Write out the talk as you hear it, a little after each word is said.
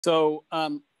So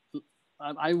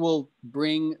I will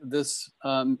bring this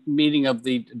meeting of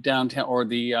the downtown or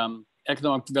the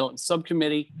Economic Development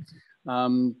Subcommittee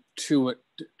to it.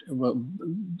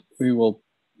 We will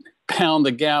pound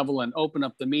the gavel and open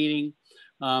up the meeting.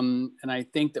 And I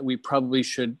think that we probably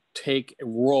should take a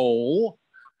roll.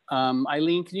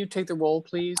 Eileen, can you take the roll,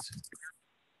 please?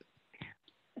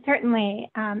 Certainly.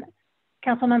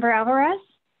 Councilmember Alvarez?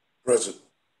 Present.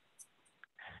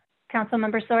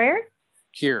 Councilmember Sawyer?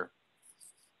 Here.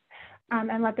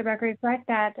 And let the record reflect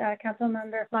that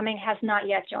Councilmember Fleming has not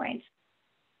yet joined.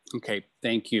 Okay,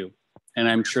 thank you. And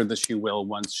I'm sure that she will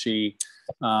once she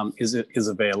is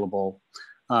available.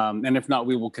 And if not,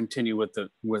 we will continue with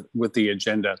the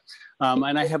agenda.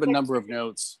 And I have a number of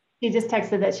notes. She just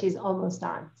texted that she's almost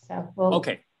on, so we'll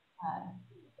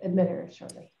admit her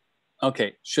shortly.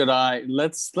 Okay, should I,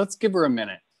 let's give her a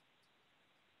minute.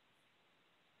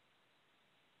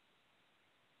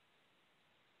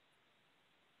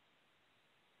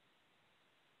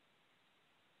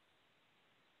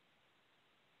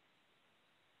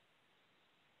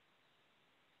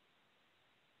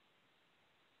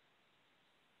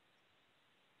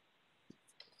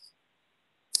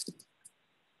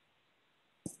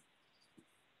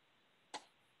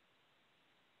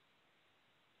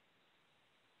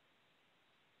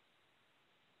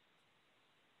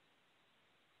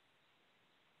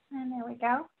 And there we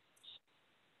go.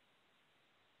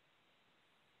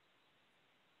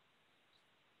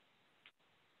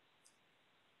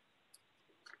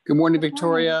 Good morning,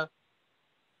 Victoria.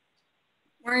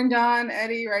 Morning, Don,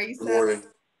 Eddie, Raisa. Good morning.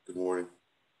 Good morning.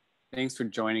 Thanks for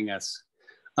joining us.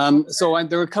 So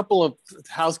there are a couple of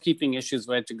housekeeping issues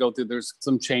we had to go through. There's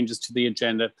some changes to the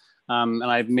agenda, and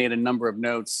I've made a number of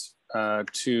notes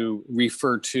to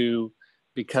refer to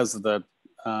because of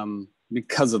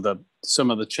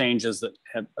some of the changes that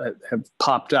have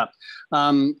popped up.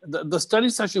 The study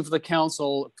session for the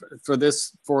council for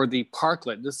the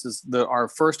parklet, this is our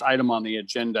first item on the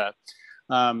agenda.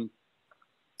 We're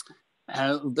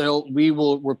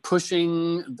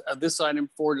pushing this item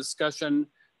for discussion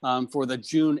for the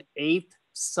June 8th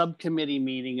subcommittee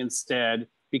meeting instead,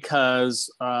 because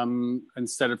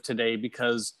instead of today,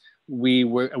 because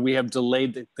we have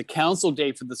delayed the council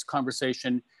date for this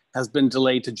conversation has been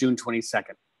delayed to June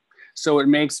 22nd. So it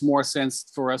makes more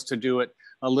sense for us to do it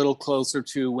a little closer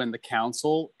to when the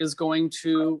council is going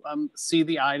to see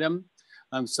the item.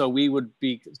 So we would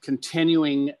be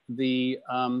continuing the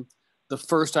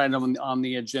first item on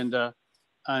the agenda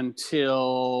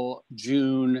until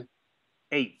June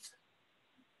 8th.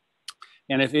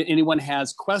 And if anyone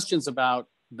has questions about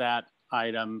that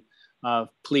item,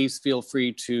 please feel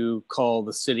free to call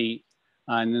the city.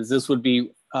 And this would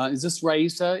be, is this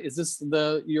Raisa? Is this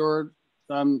your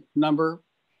number?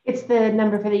 It's the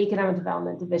number for the Economic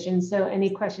Development Division. So any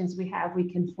questions we have, we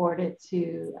can forward it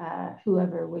to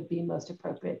whoever would be most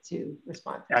appropriate to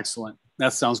respond. Excellent.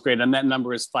 That sounds great. And that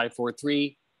number is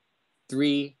 543-3080.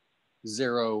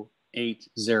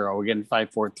 Again,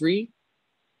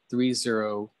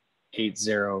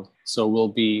 543-3080. So we'll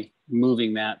be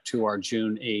moving that to our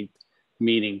June 8th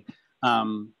meeting.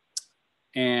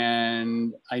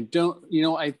 And I don't,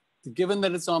 given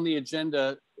that it's on the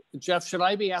agenda, Jeff, should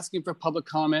I be asking for public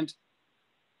comment?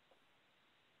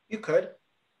 You could.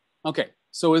 Okay,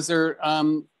 so is there,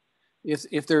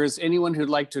 if there is anyone who'd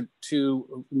like to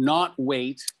not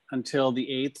wait until the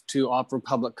 8th to offer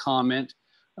public comment,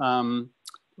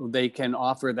 they can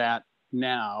offer that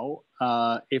now.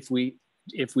 If we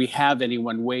have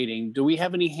anyone waiting, do we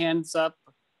have any hands up?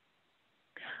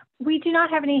 We do not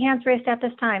have any hands raised at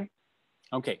this time.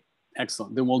 Okay,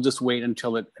 excellent. Then we'll just wait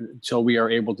until we are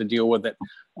able to deal with it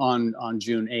on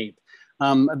June 8th.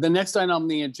 The next item on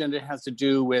the agenda has to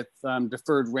do with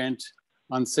deferred rent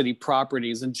on city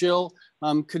properties. And Jill,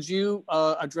 could you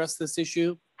address this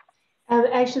issue?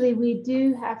 Actually, we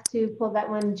do have to pull that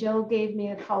one. Jill gave me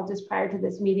a call just prior to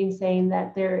this meeting saying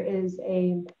that there is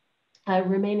a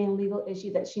remaining legal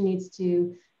issue that she needs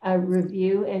to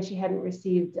review, and she hadn't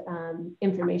received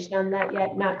information on that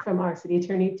yet, not from our city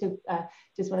attorney, to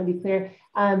just want to be clear.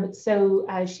 So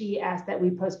she asked that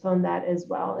we postpone that as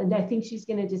well. And I think she's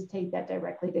going to just take that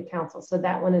directly to council. So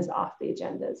that one is off the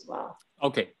agenda as well.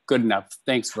 Okay, good enough.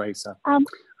 Thanks, Raisa. And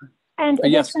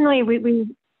additionally, yes.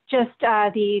 we just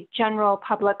the general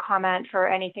public comment for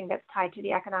anything that's tied to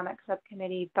the economic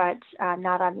subcommittee, but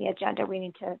not on the agenda. We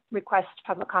need to request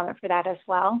public comment for that as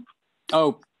well.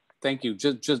 Oh, thank you.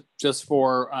 Just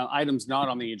for items not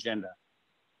on the agenda.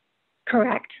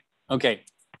 Correct. Okay.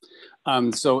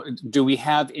 So do we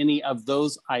have any of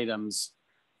those items,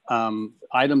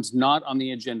 items not on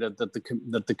the agenda that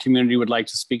the community would like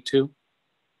to speak to?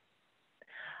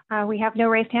 We have no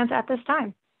raised hands at this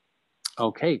time.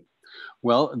 Okay,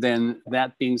 well then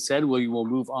that being said, we will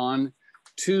move on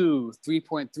to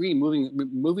 3.3,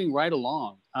 moving right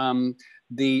along.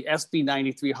 The SB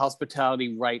 93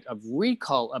 Hospitality Right of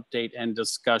Recall update and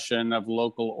discussion of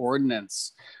local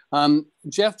ordinance.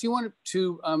 Jeff, do you want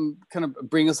to kind of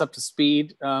bring us up to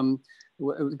speed?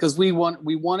 Because we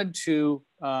wanted to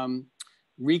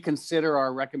reconsider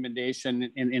our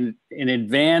recommendation in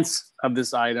advance of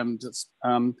this item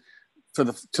to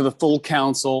the full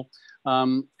council.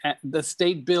 The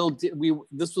state bill,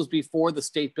 this was before the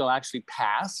state bill actually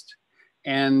passed,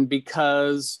 and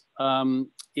because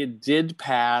it did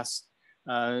pass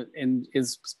and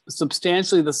is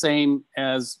substantially the same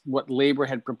as what Labor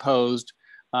had proposed,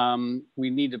 we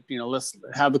need to, let's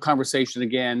have the conversation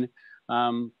again.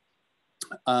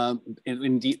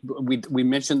 Indeed, we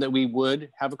mentioned that we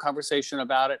would have a conversation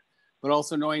about it, but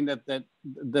also knowing that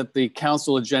the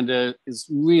council agenda is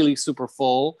really super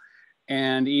full,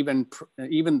 and even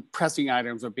pressing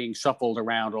items are being shuffled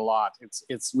around a lot.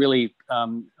 It's really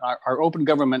our open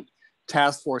government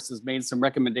task force has made some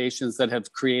recommendations that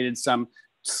have created some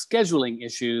scheduling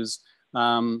issues.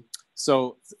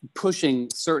 So pushing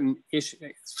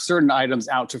certain items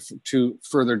out to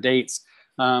further dates.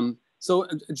 So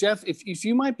Jeff, if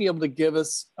you might be able to give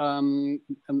us an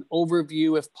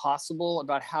overview, if possible,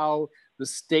 about how the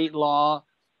state law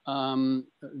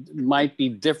might be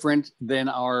different than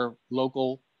our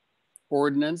local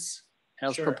ordinance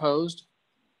as proposed.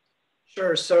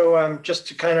 Sure. So just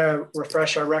to kind of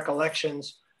refresh our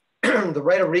recollections, the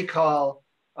right of recall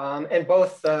and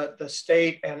both the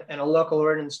state and a local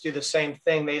ordinance do the same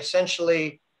thing. They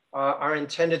essentially are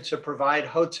intended to provide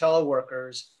hotel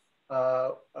workers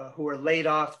who are laid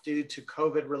off due to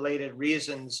COVID-related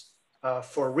reasons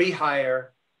for rehire,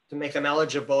 to make them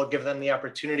eligible, give them the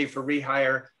opportunity for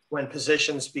rehire when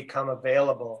positions become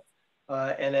available.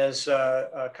 And as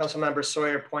Councilmember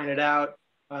Sawyer pointed out,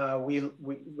 we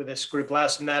with this group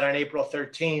last met on April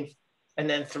 13th, and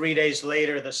then 3 days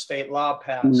later, the state law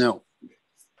passed. No.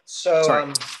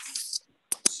 So,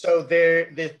 so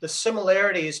the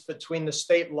similarities between the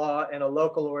state law and a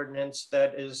local ordinance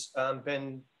that has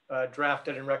been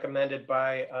drafted and recommended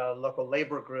by local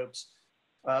labor groups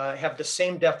have the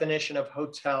same definition of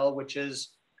hotel, which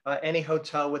is any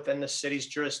hotel within the city's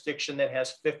jurisdiction that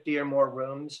has 50 or more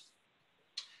rooms.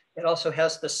 It also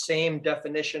has the same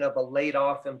definition of a laid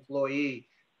off employee.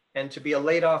 And to be a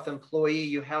laid off employee,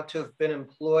 you have to have been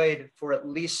employed for at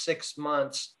least 6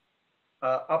 months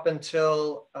up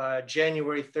until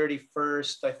January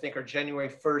 31st, I think, or January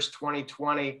 1st,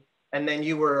 2020. And then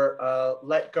you were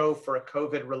let go for a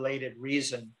COVID-related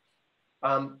reason.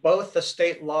 Both the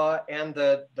state law and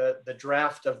the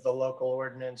draft of the local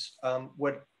ordinance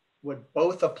would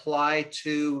both apply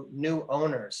to new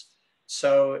owners.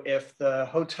 So if the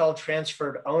hotel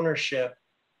transferred ownership,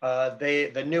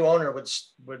 the new owner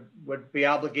would be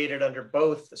obligated under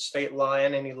both the state law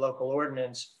and any local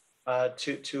ordinance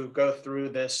to go through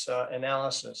this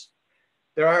analysis.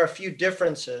 There are a few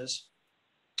differences.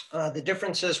 The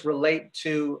differences relate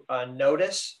to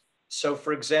notice. So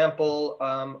for example,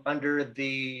 under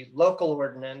the local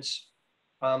ordinance,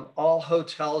 all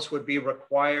hotels would be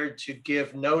required to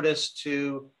give notice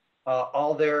to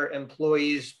all their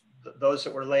employees, those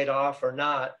that were laid off or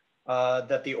not,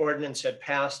 that the ordinance had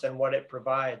passed and what it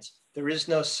provides. There is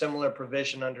no similar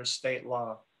provision under state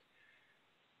law.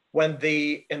 When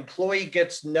the employee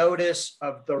gets notice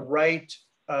of the right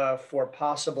for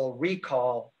possible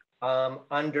recall,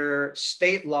 under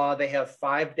state law, they have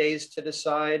 5 days to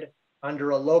decide.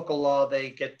 Under a local law, they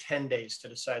get 10 days to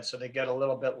decide, so they get a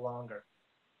little bit longer.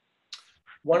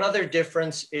 One other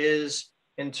difference is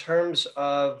in terms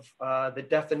of the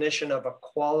definition of a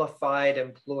qualified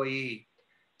employee.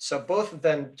 So both of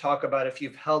them talk about if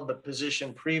you've held the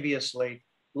position previously.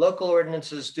 Local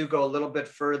ordinances do go a little bit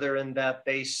further in that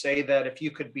they say that if you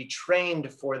could be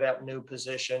trained for that new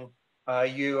position,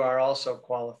 you are also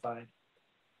qualified.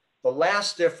 The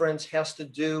last difference has to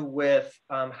do with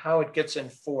how it gets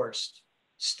enforced.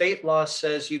 State law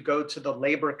says you go to the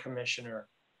labor commissioner,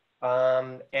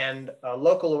 and a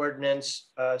local ordinance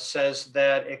says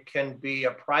that it can be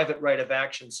a private right of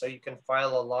action, so you can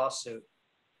file a lawsuit.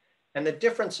 And the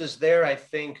differences there, I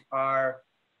think, are,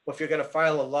 well, if you're going to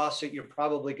file a lawsuit, you're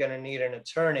probably going to need an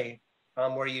attorney,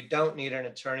 where you don't need an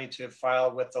attorney to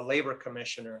file with the labor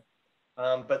commissioner.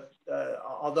 But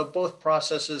although both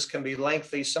processes can be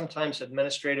lengthy, sometimes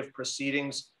administrative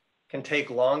proceedings can take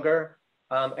longer.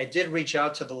 I did reach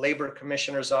out to the labor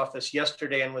commissioner's office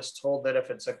yesterday and was told that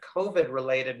if it's a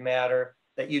COVID-related matter,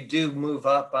 that you do move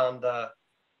up on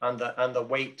the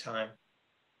wait time.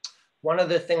 One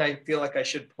other thing I feel like I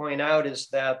should point out is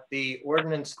that the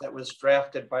ordinance that was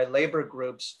drafted by labor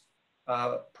groups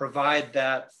provide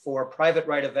that for private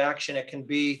right of action, it can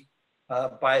be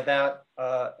by that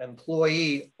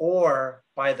employee or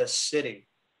by the city.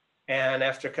 And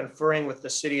after conferring with the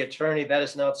city attorney, that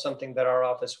is not something that our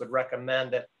office would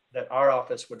recommend that our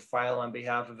office would file on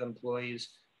behalf of employees.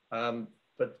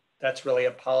 But that's really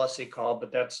a policy call,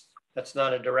 but that's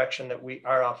not a direction that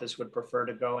our office would prefer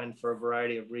to go in for a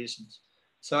variety of reasons.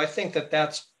 So I think that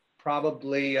that's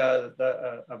probably a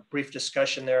brief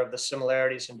discussion there of the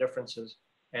similarities and differences.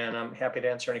 And I'm happy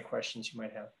to answer any questions you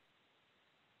might have.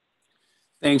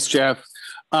 Thanks, Jeff.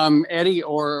 Eddie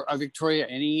or Victoria,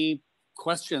 any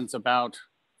questions about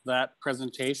that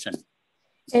presentation?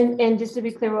 And just to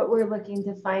be clear, what we're looking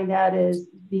to find out is,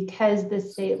 because the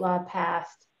state law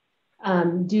passed,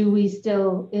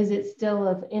 is it still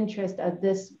of interest of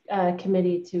this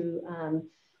committee to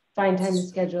find time to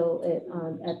schedule it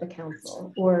at the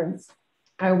council, or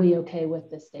are we okay with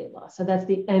the state law? So that's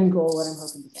the end goal, what I'm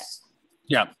hoping to get.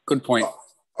 Yeah, good point.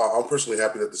 I'm personally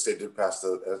happy that the state did pass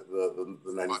the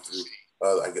 93.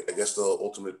 I guess the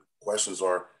ultimate questions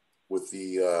are with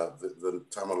the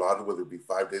time allotted, whether it be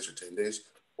 5 days or 10 days,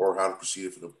 or how to proceed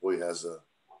if an employee has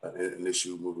an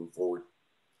issue moving forward.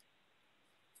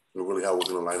 And really how we're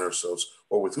going to align ourselves,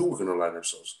 or with who we're going to align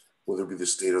ourselves, whether it be the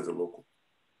state or the local.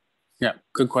 Yeah,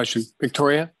 good question.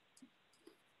 Victoria?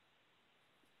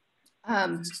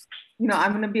 I'm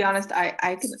going to be honest,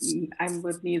 I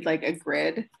would need like a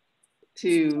grid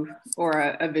or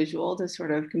a visual to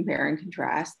sort of compare and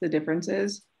contrast the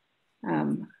differences.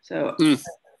 I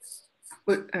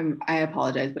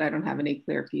apologize, but I don't have any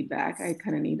clear feedback. I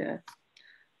kind of need to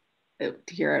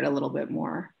hear it a little bit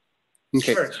more.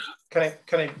 Okay. Sure. Can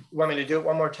I want me to do it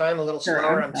one more time, a little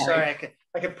slower? I'm sorry.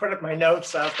 I could put up my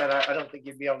notes out, but I don't think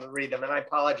you'd be able to read them. And I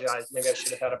apologize. Maybe I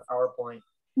should have had a PowerPoint.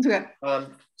 Okay.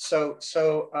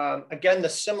 Again, the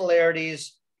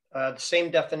similarities, the same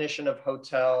definition of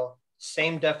hotel,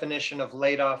 same definition of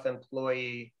laid off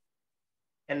employee,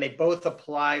 and they both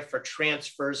apply for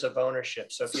transfers of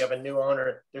ownership. So if you have a new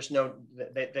owner,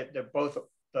 they're both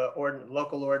the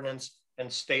local ordinance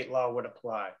and state law would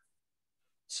apply.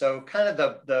 So kind of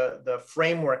the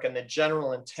framework and the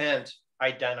general intent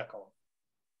identical.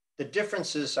 The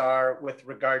differences are with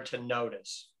regard to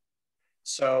notice.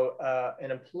 So an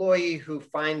employee who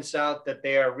finds out that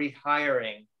they are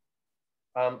rehiring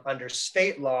under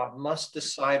state law must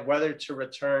decide whether to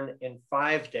return in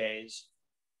 5 days.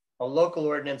 A local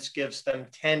ordinance gives them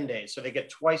 10 days. So they get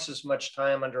twice as much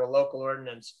time under a local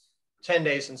ordinance, 10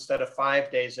 days instead of 5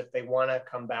 days if they want to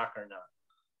come back or not.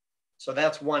 So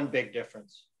that's one big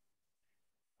difference.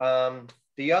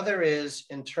 The other is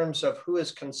in terms of who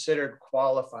is considered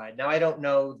qualified. Now, I don't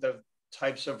know the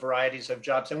types of varieties of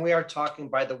jobs. And we are talking,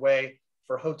 by the way,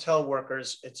 for hotel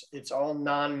workers, it's all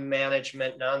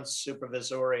non-management,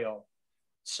 non-supervisorial.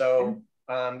 So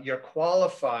you're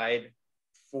qualified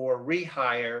for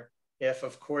rehire if,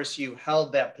 of course, you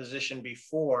held that position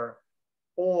before,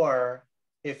 or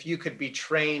if you could be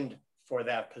trained for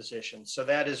that position. So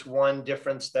that is one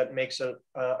difference that makes it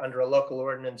under a local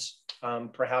ordinance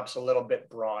perhaps a little bit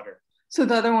broader. So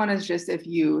the other one is just if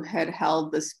you had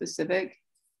held the specific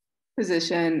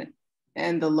position,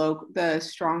 and the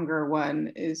stronger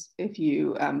one is if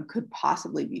you could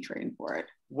possibly be trained for it.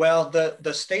 Well,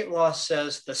 the state law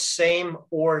says the same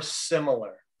or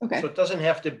similar. Okay. So it doesn't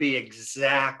have to be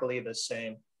exactly the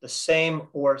same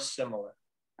or similar.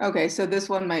 Okay, so this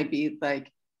one might be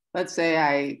like, let's say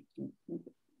I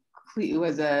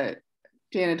was a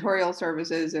janitorial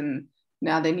services and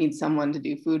now they need someone to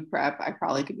do food prep. I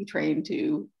probably could be trained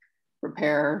to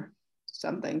prepare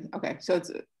something. Okay, so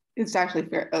it's actually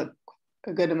a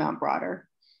good amount broader.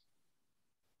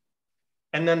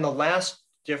 And then the last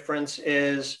difference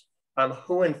is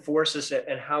who enforces it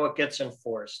and how it gets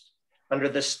enforced. Under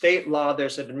the state law,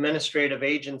 there's an administrative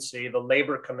agency, the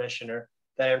labor commissioner,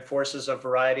 that enforces a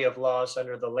variety of laws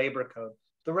under the labor code.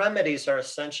 The remedies are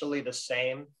essentially the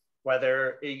same,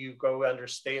 whether you go under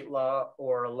state law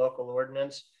or a local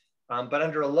ordinance. But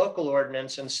under a local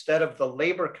ordinance, instead of the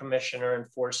labor commissioner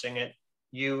enforcing it,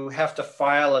 you have to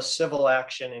file a civil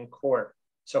action in court.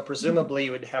 So presumably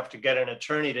you would have to get an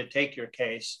attorney to take your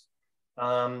case.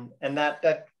 And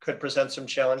that could present some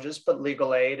challenges, but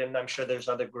legal aid, and I'm sure there's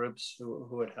other groups who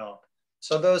would help.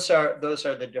 So those are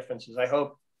the differences. I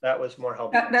hope that was more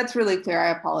helpful. That's really clear.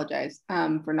 I apologize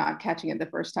for not catching it the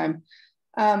first time.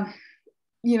 I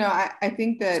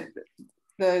think that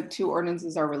the two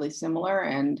ordinances are really similar,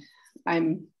 and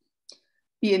I'm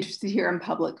be interested to hear in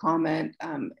public comment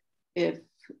if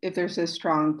there's a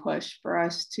strong push for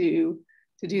us to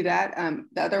do that.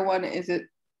 The other one, is it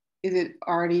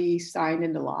already signed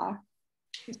into law?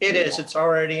 It is. It's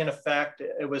already in effect.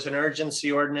 It was an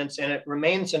urgency ordinance, and it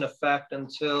remains in effect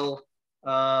until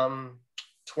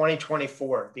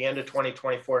 2024, the end of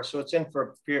 2024. So it's in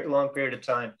for a long period of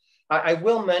time. I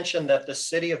will mention that the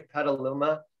city of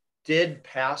Petaluma did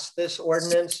pass this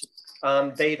ordinance.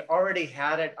 They'd already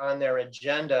had it on their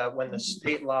agenda when the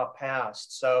state law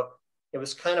passed. So it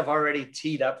was kind of already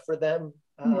teed up for them.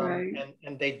 Right.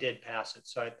 And they did pass it.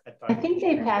 So I think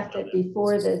they passed it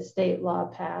before the state law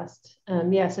passed.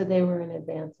 Yeah, so they were in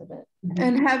advance of it.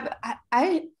 And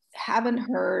I haven't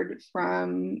heard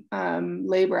from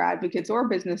labor advocates or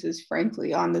businesses,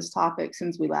 frankly, on this topic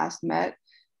since we last met.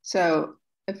 So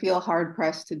I feel hard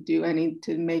pressed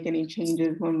to make any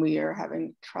changes when we are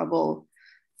having trouble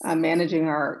managing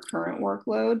our current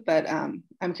workload. But I'm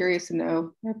curious to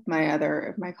know if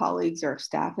my colleagues or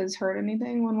staff has heard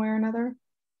anything one way or another.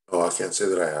 Oh, I can't say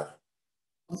that I have.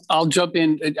 I'll jump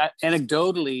in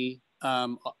anecdotally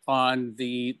on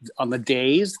the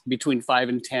days between 5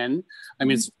 and 10. I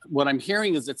mean, what I'm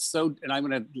hearing is it's so, and I'm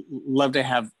going to love to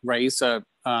have Raisa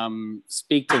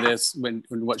speak to this when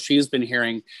what she's been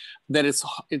hearing, that it's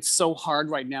so hard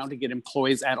right now to get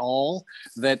employees at all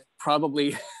that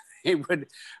probably it would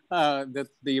that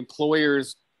the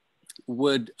employers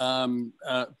would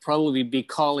probably be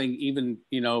calling even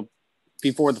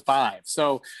before the 5.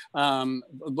 So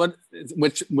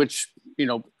which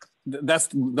that's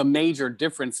the major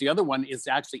difference. The other one is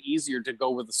actually easier to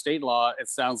go with the state law, it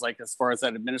sounds like, as far as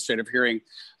that administrative hearing.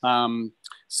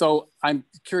 So I'm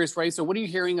curious, Ray, so what are you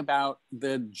hearing about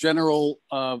the general,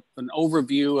 an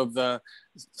overview of the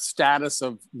status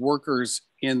of workers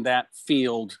in that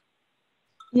field?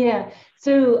 Yeah,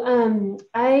 so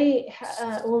I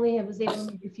only was able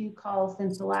to make a few calls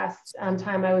since the last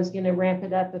time. I was going to ramp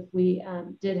it up if we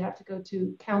did have to go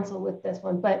to council with this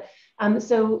one. But with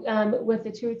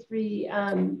the 2 or 3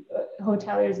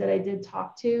 hoteliers that I did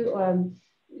talk to,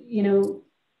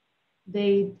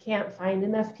 they can't find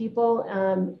enough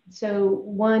people. So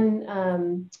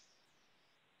one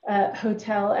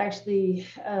hotel, actually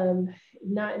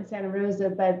not in Santa Rosa,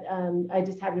 but I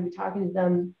just happened to be talking to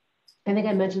them. I think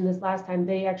I mentioned this last time,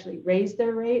 they actually raised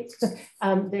their rates,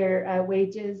 their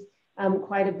wages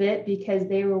quite a bit, because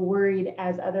they were worried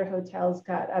as other hotels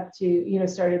got up to,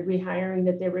 started rehiring,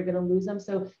 that they were going to lose them.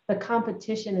 So the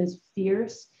competition is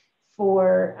fierce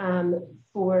for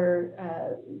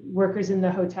workers in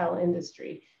the hotel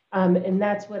industry. And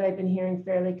that's what I've been hearing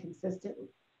fairly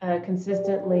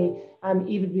consistently,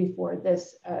 even before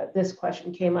this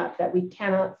question came up, that we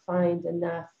cannot find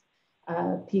enough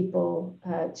people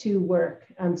to work.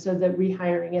 So the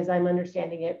rehiring, as I'm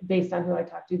understanding it, based on who I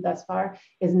talked to thus far,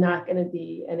 is not going to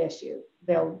be an issue.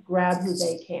 They'll grab who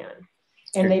they can.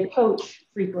 And they poach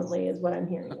frequently, is what I'm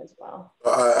hearing as well.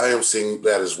 I am seeing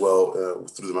that as well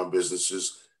through my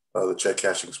businesses, the check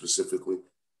cashing specifically.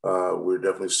 We're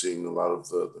definitely seeing a lot of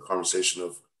the conversation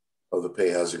of the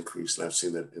pay has increased, and I've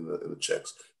seen that in the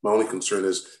checks. My only concern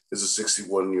is a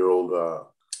 61-year-old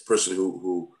person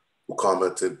who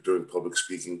commented during public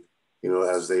speaking,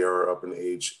 as they are up in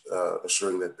age,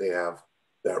 assuring that they have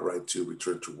that right to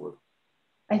return to work.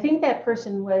 I think that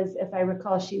person was, if I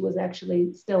recall, she was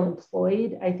actually still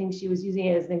employed. I think she was using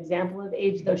it as an example of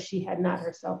age, though she had not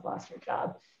herself lost her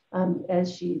job,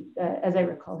 as I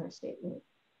recall her statement.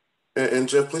 And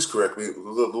Jeff, please correct me.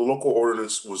 The local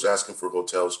ordinance was asking for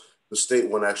hotels. The state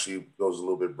one actually goes a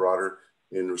little bit broader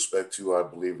in respect to, I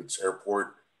believe it's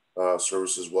airport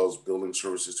services, as well as building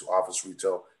services to office,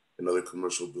 retail, and other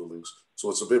commercial buildings. So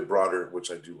it's a bit broader, which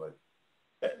I do like.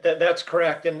 That's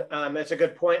correct. And it's a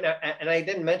good point. And I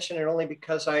didn't mention it only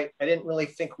because I didn't really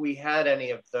think we had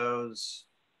any of those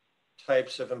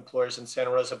types of employers in Santa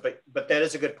Rosa, but that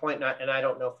is a good point. And I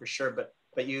don't know for sure,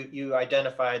 but you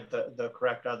identified the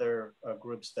correct other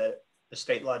groups that the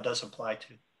state law does apply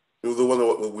to. The one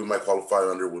that we might qualify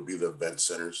under would be the event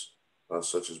centers,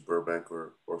 such as Burbank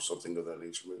or something of that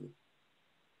nature, maybe.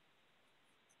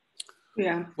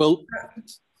 Yeah. Well,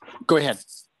 go ahead.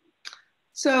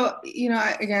 So,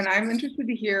 again, I'm interested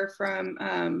to hear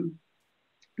from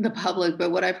the public, but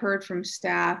what I've heard from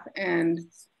staff and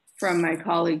from my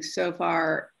colleagues so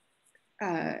far,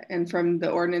 and from the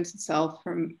ordinance itself,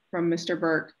 from Mr.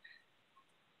 Burke,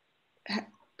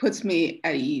 puts me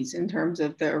at ease in terms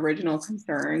of the original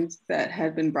concerns that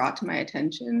had been brought to my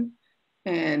attention,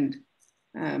 and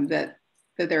that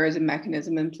there is a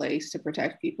mechanism in place to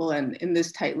protect people. And in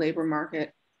this tight labor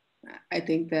market, I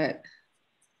think that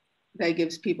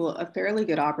gives people a fairly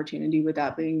good opportunity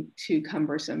without being too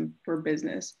cumbersome for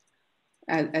business,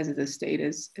 as the state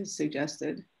is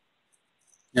suggested.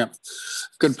 Yeah,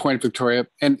 good point, Victoria.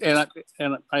 And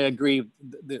I agree.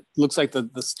 It looks like the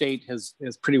state has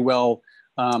pretty well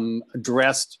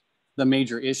addressed the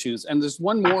major issues. And there's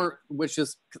one more which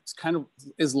is kind of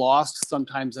is lost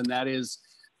sometimes, and that is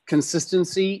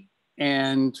consistency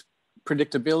and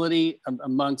predictability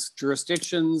amongst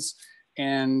jurisdictions.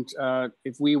 And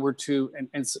if we were to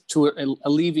to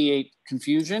alleviate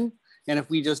confusion, and if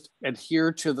we just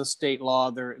adhere to the state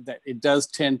law, that it does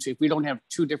tend to, if we don't have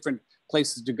two different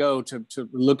places to go to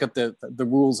look at the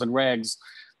rules and regs,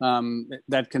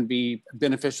 that can be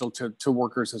beneficial to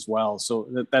workers as well.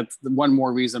 So that's one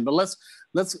more reason. But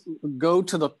let's go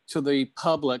to the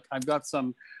public. I've got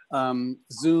some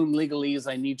Zoom legalese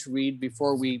I need to read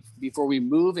before we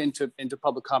move into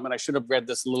public comment. I should have read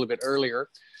this a little bit earlier.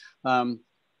 John,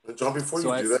 before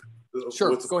you do that,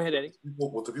 sure, go ahead, Eddie.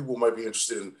 What the people might be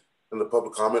interested in the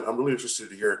public comment, I'm really interested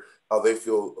to hear how they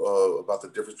feel about the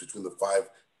difference between the 5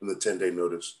 and the 10-day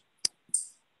notice.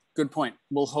 Good point.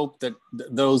 We'll hope that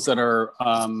those that are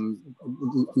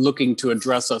looking to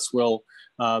address us will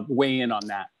weigh in on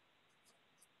that.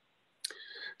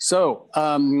 So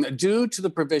due to the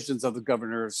provisions of the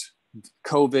governor's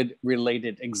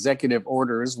COVID-related executive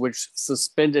orders, which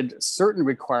suspended certain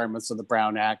requirements of the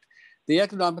Brown Act, the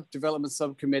Economic Development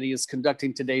Subcommittee is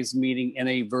conducting today's meeting in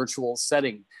a virtual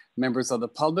setting. Members of the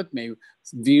public may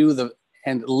view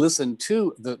and listen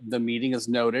to the meeting as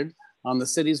noted on the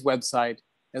city's website,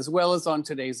 as well as on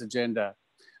today's agenda.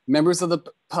 Members of the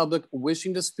public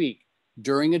wishing to speak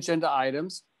during agenda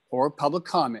items or public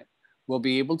comment will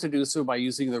be able to do so by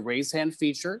using the raise hand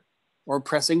feature or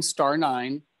pressing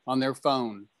 *9 on their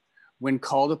phone. When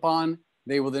called upon,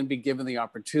 they will then be given the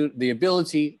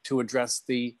ability to address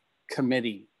the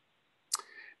committee.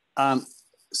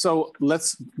 So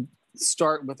let's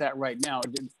start with that right now.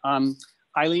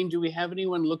 Eileen, do we have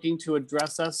anyone looking to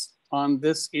address us on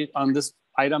this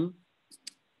item?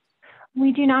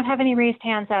 We do not have any raised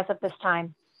hands as of this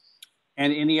time.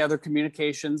 And any other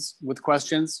communications with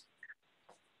questions?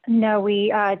 No,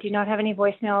 we do not have any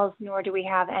voicemails, nor do we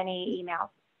have any emails.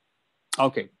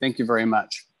 Okay, thank you very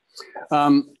much.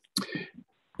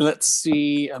 Let's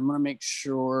see, I'm gonna make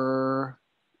sure,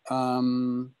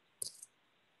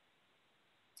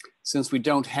 since we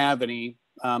don't have any,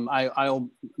 I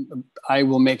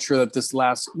will make sure that this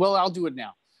lasts, well, I'll do it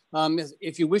now.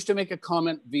 If you wish to make a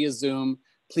comment via Zoom,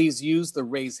 please use the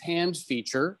raise hand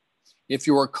feature. If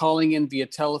you are calling in via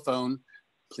telephone,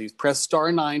 please press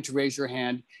 *9 to raise your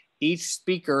hand. Each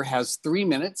speaker has 3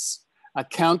 minutes. A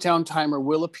countdown timer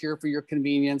will appear for your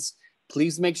convenience.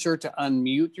 Please make sure to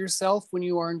unmute yourself when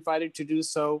you are invited to do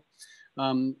so.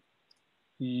 Well,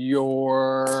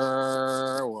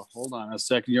 hold on a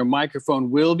second. Your microphone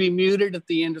will be muted at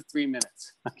the end of 3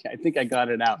 minutes. Okay, I think I got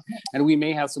it out. And we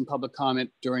may have some public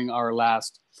comment during our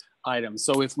last item.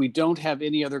 So if we don't have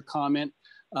any other comment,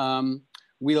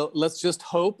 let's just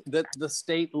hope that the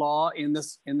state law in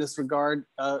this regard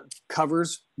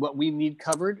covers what we need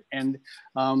covered, and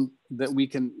that we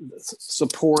can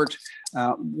support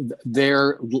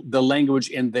the language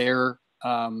in their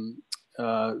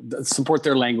support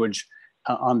their language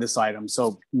on this item.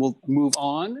 So we'll move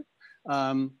on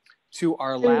to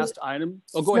our last item.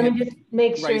 Oh, go ahead. Let me just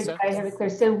make sure Raisa. that I have it clear.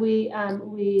 So we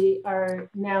are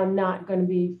now not going to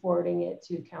be forwarding it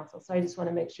to council. So I just want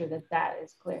to make sure that that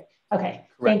is clear. Okay.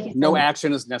 Correct. Thank you. No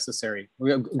action is necessary.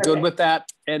 We're good with that,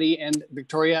 Eddie and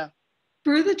Victoria?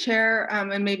 Through the chair,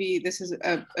 and maybe this is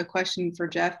a question for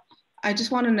Jeff, I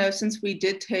just want to know, since we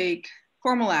did take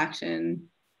formal action,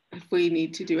 if we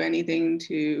need to do anything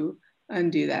to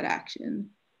undo that action.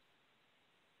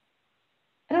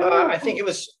 I think it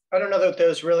was, I don't know that there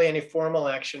was really any formal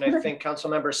action. I think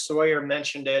Councilmember Sawyer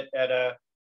mentioned it at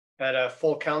a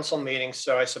full council meeting,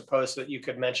 so I suppose that you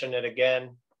could mention it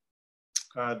again.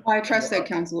 I trust that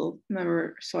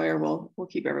Councilmember Sawyer will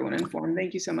keep everyone informed.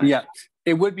 Thank you so much. Yeah,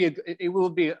 it will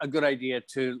be a good idea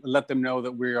to let them know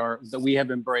that we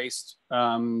have embraced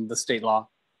the state law,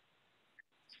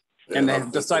 and they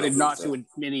have decided not to do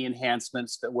any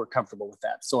enhancements, that we're comfortable with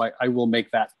that. So I will make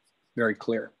that very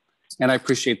clear, and I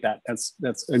appreciate that.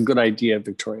 That's a good idea,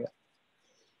 Victoria.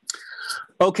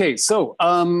 Okay, so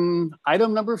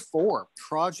item number 4,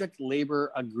 project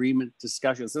labor agreement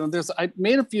discussions. And I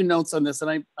made a few notes on this,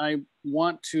 and I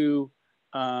want to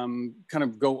kind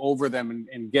of go over them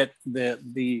and get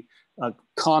the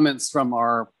comments from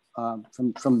our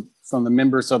from the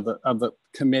members of the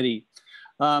committee.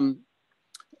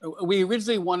 We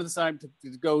originally wanted this item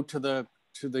to go to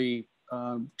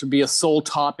be a sole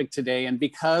topic today, and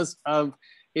because of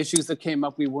issues that came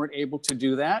up, we weren't able to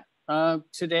do that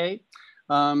today.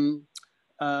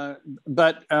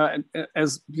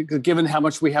 as given how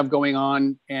much we have going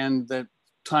on and the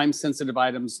time-sensitive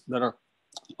items that are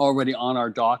already on our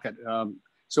docket,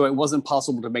 so it wasn't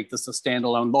possible to make this a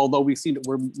standalone. Although we see that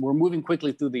we're moving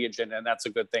quickly through the agenda, and that's a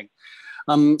good thing.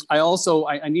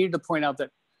 I needed to point out that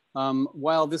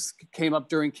while this came up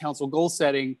during council goal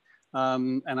setting,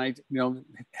 and I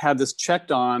had this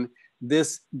checked on,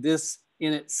 this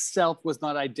in itself was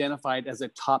not identified as a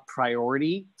top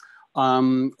priority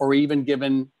or even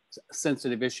given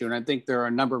sensitive issue. And I think there are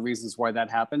a number of reasons why that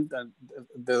happened.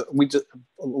 A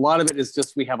lot of it is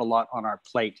just we have a lot on our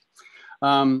plate.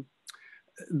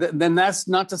 Then that's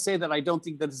not to say that I don't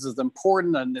think that this is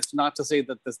important, and it's not to say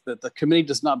that that the committee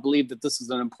does not believe that this is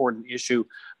an important issue,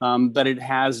 but it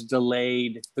has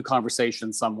delayed the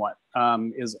conversation somewhat.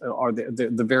 Are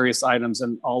the various items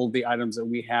and all of the items that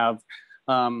we have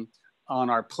on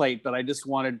our plate. But I just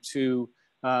wanted to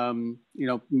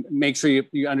make sure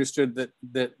you understood that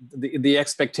the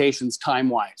expectations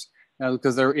time-wise,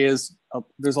 because there is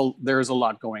a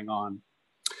lot going on.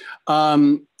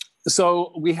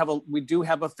 So we do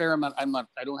have a fair amount. I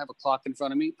don't have a clock in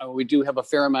front of me. We do have a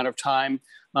fair amount of time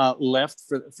left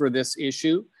for this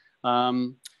issue.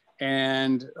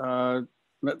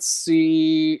 Let's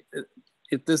see.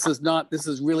 This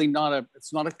is really not a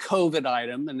COVID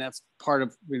item, and that's part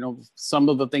of some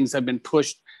of the things have been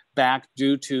pushed back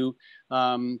due to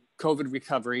COVID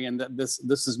recovery, and that this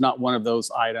is not one of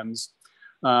those items.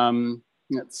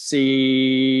 Let's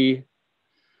see.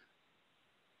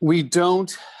 We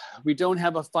don't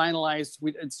have a finalized,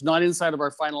 it's not inside of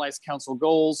our finalized council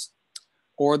goals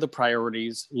or the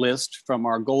priorities list from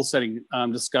our goal setting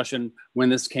discussion when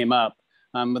this came up.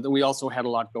 But we also had a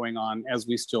lot going on, as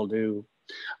we still do.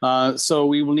 So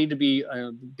we will need to be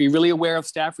really aware of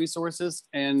staff resources,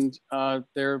 and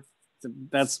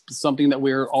that's something that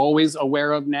we're always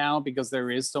aware of now because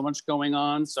there is so much going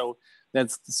on. So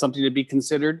that's something to be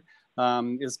considered,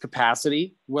 is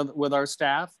capacity with our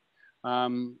staff.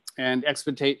 And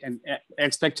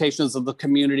expectations of the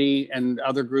community and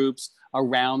other groups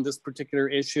around this particular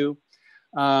issue.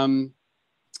 And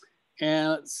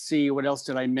let's see, what else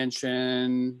did I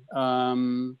mention?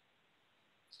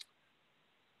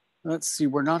 Let's see,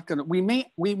 we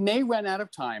may run out of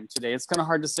time today. It's kind of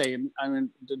hard to say. I mean,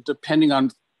 depending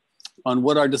on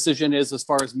what our decision is as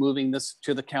far as moving this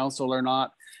to the council or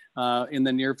not in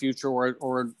the near future,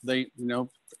 or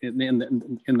in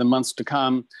the months to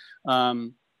come.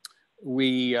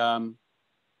 We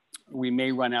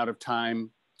may run out of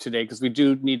time today because we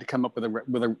do need to come up with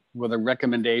a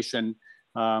recommendation.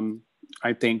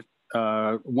 I think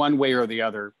one way or the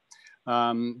other.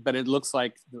 But it looks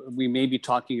like we may be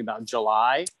talking about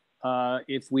July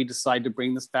if we decide to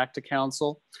bring this back to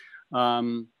council.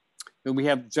 We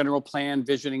have general plan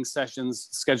visioning sessions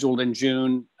scheduled in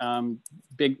June.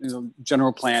 Big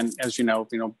general plan, as you know,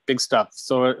 big stuff.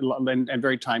 So and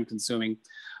very time consuming.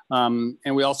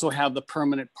 And we also have the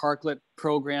permanent parklet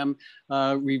program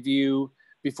review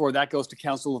before that goes to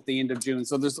council at the end of June.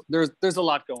 So there's a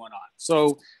lot going on.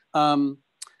 So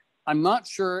I'm not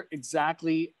sure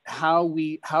exactly how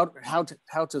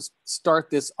to start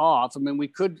this off. I mean, we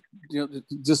could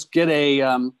just get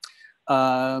a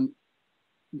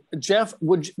Jeff.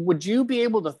 Would you be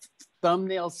able to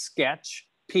thumbnail sketch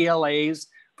PLAs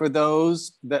for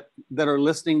those that are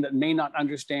listening that may not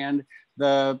understand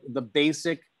the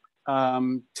basic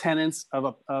tenets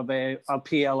of a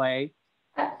PLA?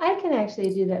 I can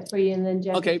actually do that for you, and then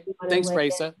Jeff. Okay, thanks,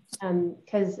 Raisa.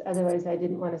 Because otherwise, I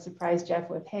didn't want to surprise Jeff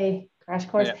with, "Hey, crash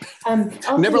course."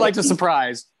 Yeah. Never like to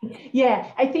surprise.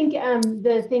 Yeah, I think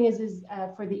the thing is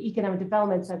for the Economic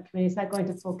Development Subcommittee, it's not going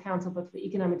to full council, but for the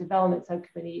Economic Development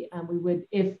Subcommittee, we would,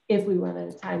 if we run out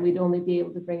of time, we'd only be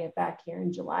able to bring it back here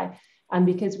in July,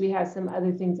 because we have some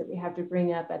other things that we have to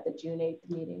bring up at the June 8th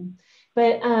meeting.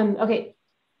 But okay.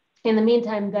 In the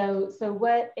meantime, though, so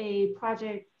what a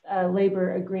project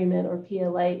labor agreement or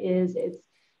PLA is, it's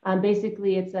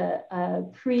basically it's a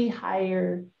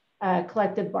pre-hire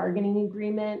collective bargaining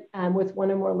agreement with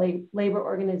one or more labor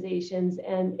organizations,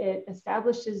 and it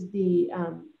establishes the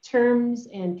terms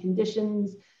and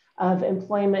conditions of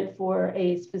employment for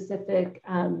a specific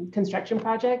construction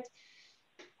project.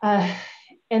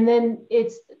 And then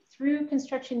it's through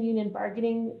construction union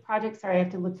bargaining projects. Sorry, I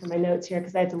have to look for my notes here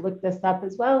because I had to look this up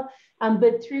as well.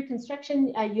 But through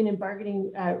construction union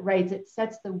bargaining rights, it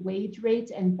sets the wage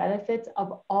rates and benefits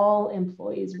of all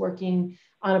employees working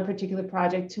on a particular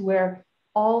project, to where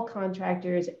all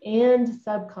contractors and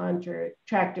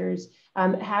subcontractors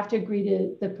have to agree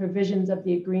to the provisions of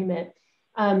the agreement.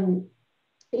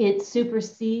 It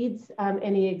supersedes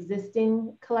any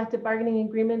existing collective bargaining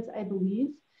agreements, I believe.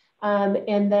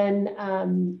 And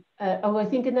then, I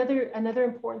think another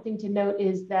important thing to note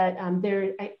is that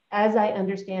as I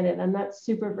understand it, I'm not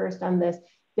super versed on this,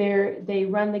 they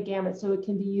run the gamut, so it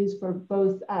can be used for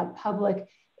both public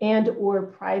and or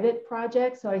private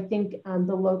projects. So I think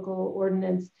the local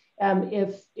ordinance,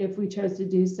 if we chose to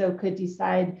do so, could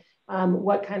decide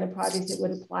what kind of projects it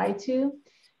would apply to.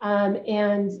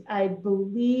 And I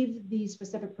believe the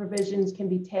specific provisions can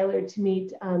be tailored to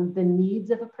meet the needs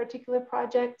of a particular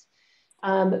project.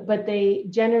 But they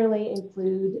generally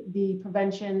include the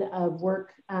prevention of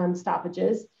work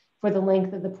stoppages for the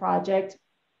length of the project.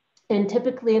 And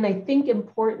typically, and I think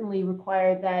importantly,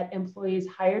 require that employees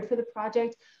hired for the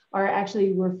project are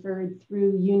actually referred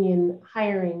through union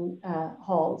hiring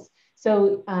halls.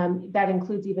 So that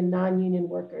includes even non-union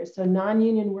workers. So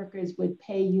non-union workers would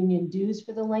pay union dues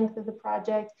for the length of the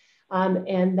project.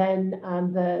 And then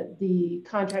the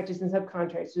contractors and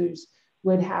subcontractors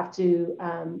would have to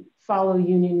follow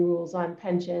union rules on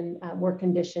pension, work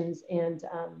conditions, and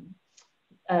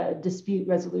dispute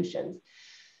resolutions.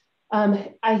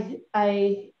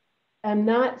 I am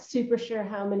not super sure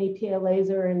how many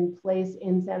PLAs are in place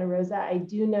in Santa Rosa. I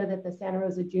do know that the Santa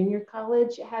Rosa Junior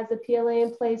College has a PLA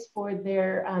in place for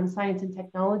their science and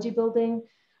technology building.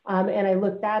 And I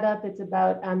looked that up. It's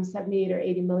about $78 or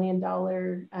 $80 million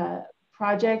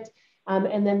project.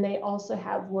 And then they also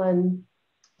have one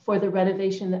for the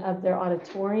renovation of their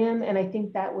auditorium. And I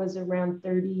think that was around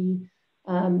 30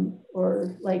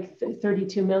 or like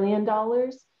 $32 million.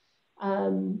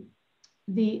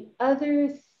 The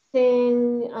other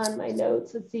thing on my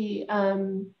notes, let's see,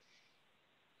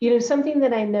 something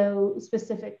that I know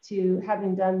specific to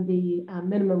having done the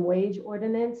minimum wage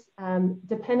ordinance,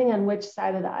 depending on which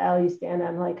side of the aisle you stand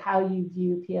on, like how you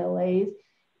view PLAs,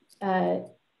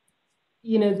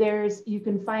 you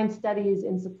can find studies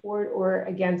in support or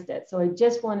against it. So I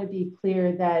just want to be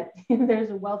clear that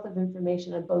there's a wealth of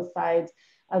information on both sides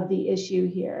of the issue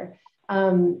here.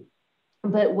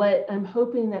 But what I'm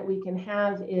hoping that we can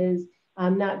have is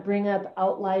not bring up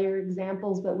outlier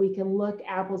examples, but we can look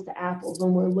apples to apples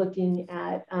when we're looking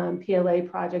at PLA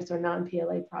projects or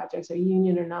non-PLA projects or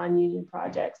union or non-union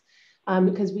projects.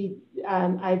 Because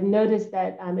I've noticed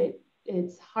that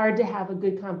it's hard to have a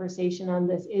good conversation on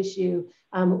this issue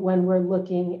when we're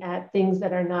looking at things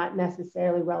that are not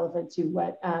necessarily relevant to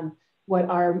what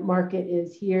our market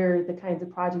is here, the kinds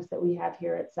of projects that we have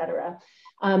here, et cetera.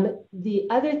 The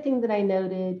other thing that I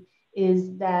noted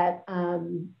is that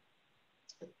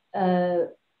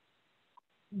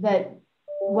this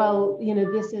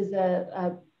is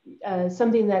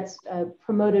something that's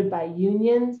promoted by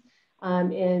unions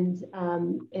and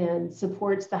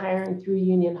supports the hiring through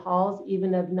union halls,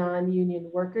 even of non-union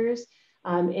workers.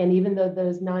 And even though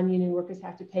those non-union workers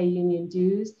have to pay union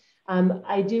dues,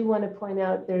 I do want to point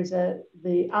out there's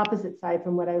the opposite side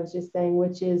from what I was just saying,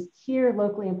 which is here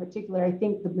locally in particular, I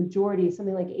think the majority,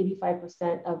 something like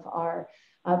 85%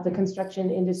 of the construction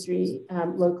industry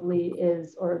locally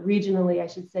is, or regionally, I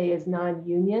should say, is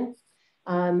non-union.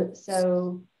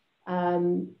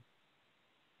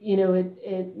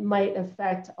 It might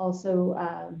affect also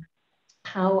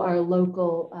how our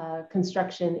local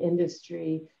construction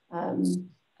industry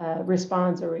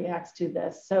responds or reacts to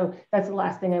this. So that's the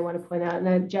last thing I want to point out.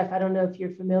 And Jeff, I don't know if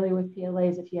you're familiar with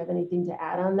PLAs, if you have anything to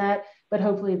add on that, but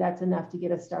hopefully that's enough to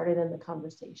get us started in the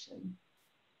conversation.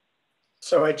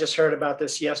 So I just heard about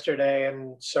this yesterday,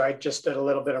 and so I just did a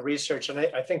little bit of research, and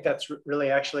I think that's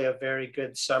really actually a very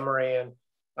good summary. And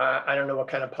I don't know what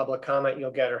kind of public comment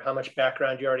you'll get or how much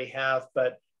background you already have,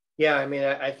 but yeah, I mean,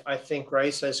 I think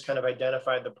Raisa has kind of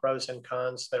identified the pros and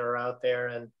cons that are out there,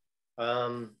 and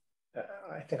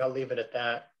I think I'll leave it at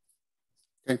that.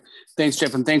 Okay, thanks,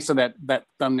 Jeff, and thanks for that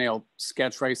thumbnail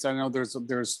sketch, Raisa. I know there's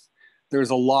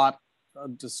a lot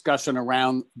of discussion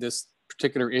around this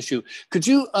particular issue. Could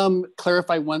you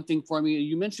clarify one thing for me?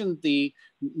 You mentioned the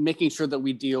making sure that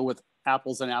we deal with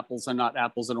apples and not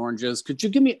apples and oranges. Could you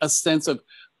give me a sense of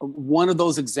one of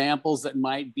those examples that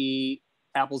might be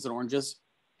apples and oranges?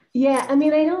 Yeah, I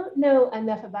mean, I don't know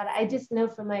enough about it. I just know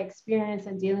from my experience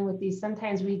in dealing with these,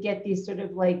 sometimes we get these sort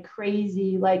of like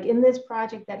crazy, like in this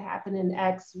project that happened in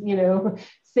X,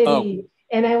 city. Oh.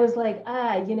 And I was like,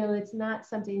 it's not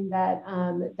something that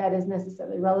that is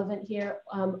necessarily relevant here.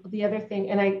 The other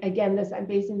thing, and I'm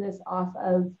basing this off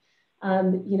of,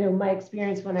 my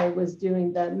experience when I was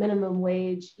doing the minimum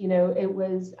wage. It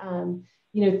was,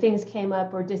 things came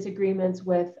up or disagreements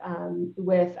with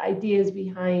ideas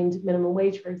behind minimum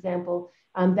wage, for example,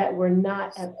 that were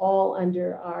not at all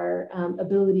under our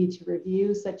ability to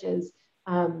review, such as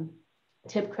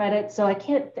tip credit. So I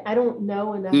don't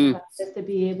know enough about this to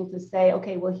be able to say,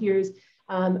 okay, well, here's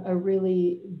a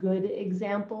really good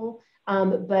example.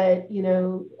 But, you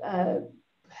know,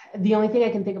 the only thing I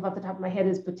can think of off the top of my head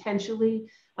is potentially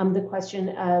the question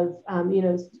of, you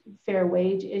know, fair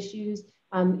wage issues.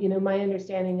 You know, my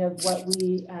understanding of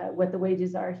what the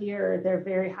wages are here, they're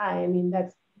very high. I mean,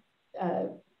 that's,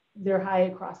 they're high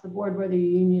across the board, whether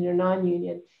you're union or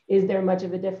non-union. Is there much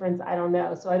of a difference? I don't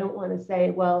know. So I don't want to say,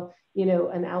 well, you know,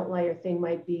 an outlier thing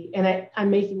might be, and I'm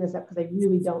making this up because I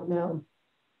really don't know.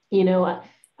 You know,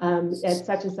 at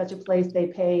such and such a place, they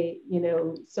pay, you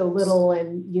know, so little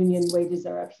and union wages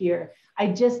are up here. I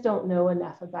just don't know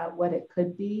enough about what it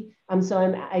could be. So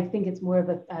I think it's more of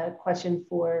a question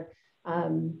for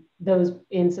those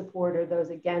in support or those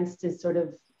against to sort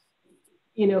of,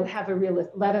 you know,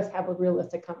 let us have a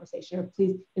realistic conversation, or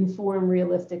please inform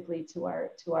realistically to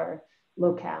our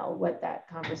locale what that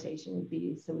conversation would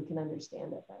be so we can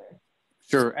understand it better.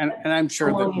 Sure, and I'm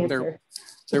sure that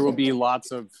there will be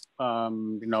lots of,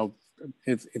 you know,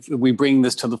 if we bring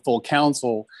this to the full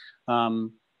council,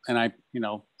 and I, you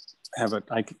know, I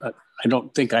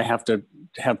don't think I have to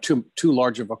have too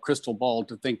large of a crystal ball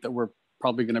to think that we're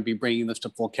probably going to be bringing this to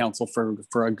full council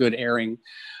for a good airing.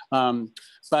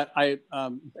 But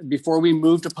before we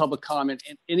move to public comment,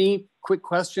 any quick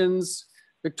questions,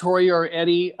 Victoria or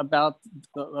Eddie, about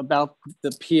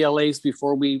the PLAs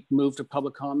before we move to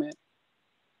public comment?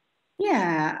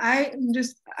 Yeah,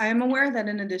 I'm aware that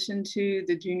in addition to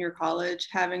the junior college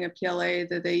having a PLA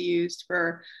that they used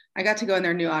for, I got to go in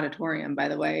their new auditorium, by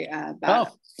the way,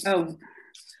 it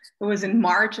was in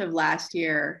March of last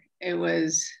year. It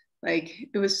was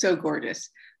so gorgeous,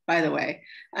 by the way.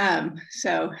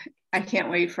 So I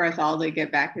can't wait for us all to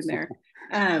get back in there.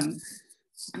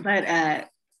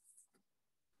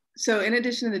 So in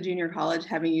addition to the junior college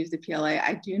having used the PLA,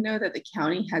 I do know that the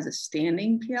county has a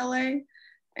standing PLA.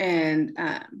 And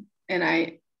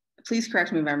I, please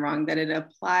correct me if I'm wrong, that it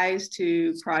applies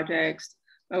to projects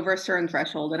over a certain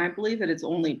threshold. And I believe that it's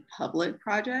only public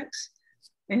projects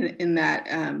in that,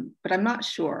 but I'm not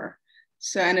sure.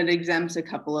 So, and it exempts a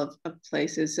couple of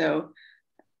places. So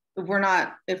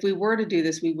if we were to do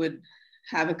this, we would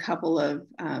have a couple of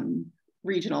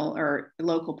regional or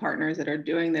local partners that are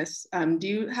doing this. Do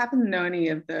you happen to know any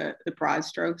of the broad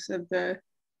strokes of the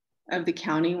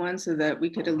county one, so that we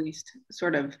could at least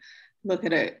sort of look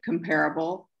at a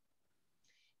comparable?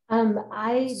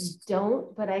 I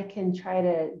don't, but I can try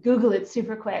to Google it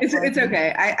super quick. It's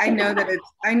okay. I know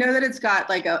that it's got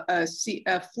like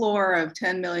a floor of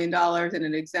 $10 million, and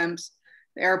it exempts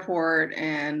the airport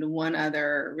and one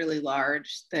other really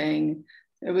large thing.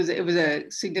 It was a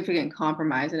significant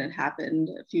compromise, and it happened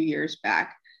a few years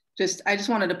back. I just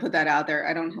wanted to put that out there.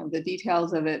 I don't have the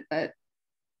details of it, but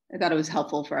I thought it was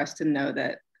helpful for us to know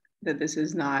that this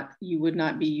is not, you would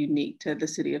not be unique to the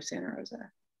city of Santa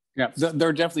Rosa. Yeah, there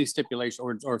are definitely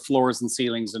stipulations or floors and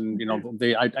ceilings, and you know,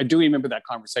 I do remember that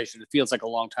conversation. It feels like a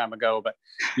long time ago, but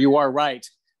you are right.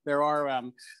 There are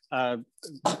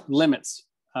limits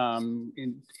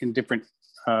in different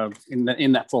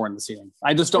in that floor and the ceiling.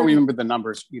 I just don't remember the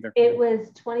numbers either. It was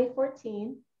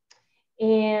 2014.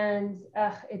 And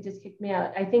it just kicked me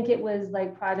out. I think it was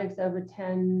like projects over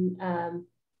 10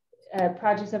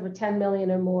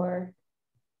 million or more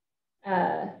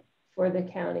for the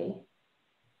county.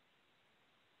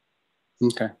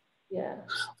 Okay. Yeah.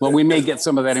 Well, we may get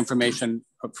some of that information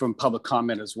from public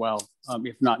comment as well.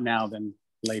 If not now, then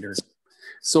later.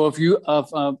 So if you,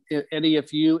 Eddie,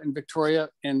 if you and Victoria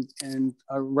and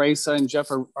Raisa and Jeff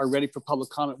are ready for public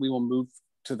comment, we will move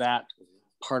to that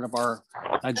part of our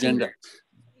agenda.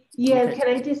 Yeah, okay.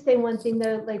 Can I just say one thing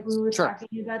though, like we were Sure.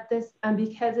 talking about this,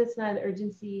 because it's not an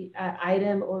urgency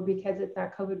item, or because it's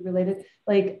not COVID related,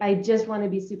 like I just want to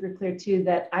be super clear too,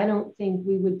 that I don't think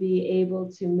we would be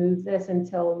able to move this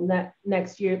until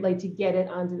next year, like to get it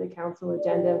onto the council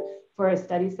agenda for a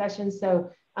study session.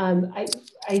 So I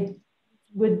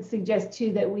would suggest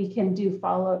too that we can do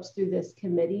follow-ups through this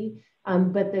committee,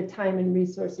 but the time and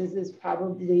resources is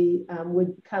probably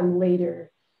would come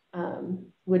later,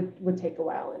 would take a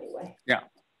while anyway. Yeah,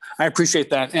 I appreciate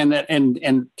that,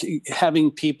 and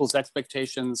having people's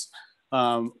expectations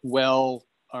well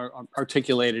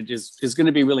articulated is going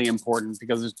to be really important,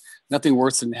 because there's nothing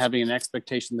worse than having an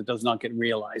expectation that does not get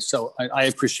realized. So I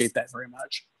appreciate that very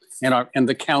much, and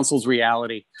the council's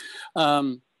reality.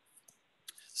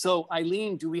 So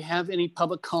Eileen, do we have any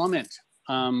public comment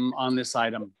on this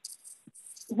item?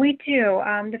 We do.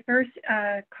 The first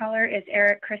caller is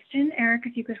Eric Christian. Eric,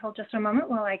 if you could hold just a moment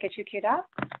while I get you queued up.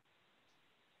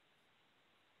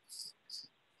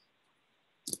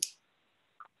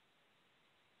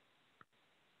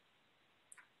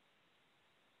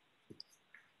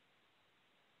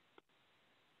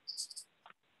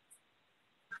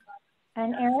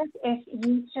 And Eric, if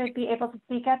you should be able to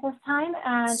speak at this time,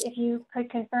 and if you could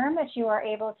confirm that you are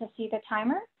able to see the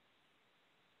timer.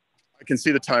 I can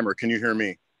see the timer. Can you hear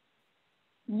me?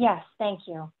 Yes, thank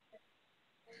you.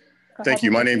 Thank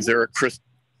you. My name's Eric Christen.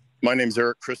 I'm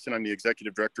the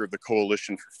Executive Director of the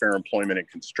Coalition for Fair Employment in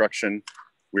Construction.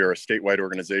 We are a statewide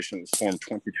organization that was formed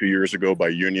 22 years ago by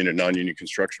union and non-union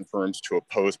construction firms to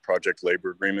oppose project labor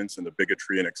agreements and the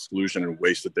bigotry and exclusion and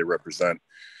waste that they represent.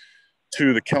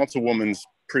 To the Councilwoman's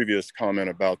previous comment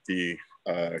about the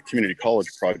community college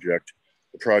project,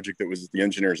 the project that was the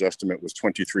engineer's estimate was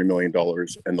 $23 million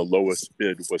and the lowest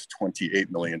bid was $28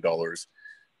 million.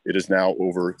 It is now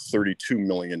over $32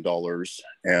 million.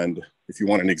 And if you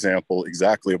want an example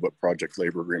exactly of what project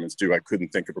labor agreements do, I couldn't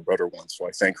think of a better one. So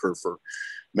I thank her for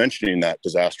mentioning that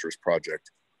disastrous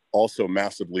project. Also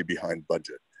massively behind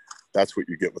budget. That's what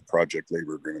you get with project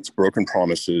labor agreements. Broken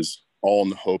promises, all in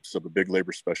the hopes of a big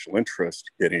labor special interest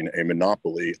getting a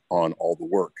monopoly on all the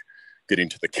work. Getting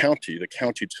to the county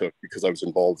took, because I was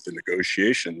involved in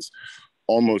negotiations,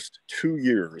 almost 2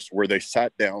 years where they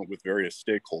sat down with various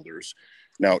stakeholders.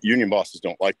 Now, union bosses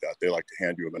don't like that. They like to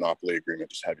hand you a monopoly agreement,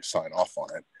 just have you sign off on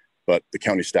it. But the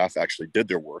county staff actually did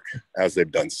their work, as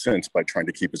they've done since, by trying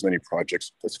to keep as many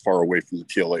projects as far away from the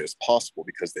PLA as possible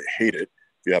because they hate it.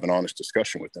 If you have an honest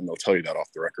discussion with them, they'll tell you that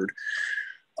off the record.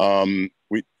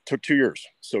 We took 2 years.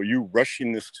 So you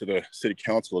rushing this to the city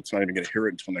council, it's not even going to hear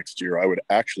it until next year. I would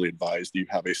actually advise that you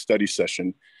have a study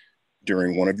session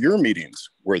during one of your meetings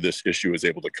where this issue is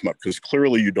able to come up, because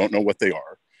clearly you don't know what they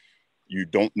are. You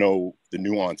don't know the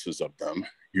nuances of them.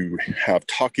 You have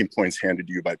talking points handed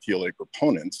to you by PLA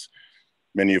proponents,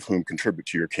 many of whom contribute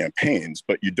to your campaigns,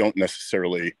 but you don't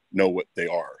necessarily know what they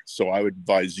are. So I would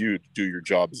advise you to do your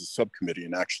job as a subcommittee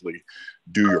and actually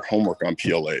do your homework on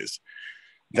PLAs.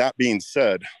 That being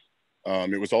said,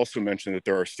 it was also mentioned that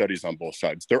there are studies on both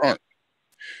sides. There aren't.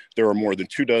 There are more than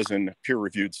 24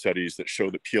 peer-reviewed studies that show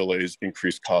that PLAs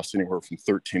increase costs anywhere from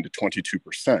 13 to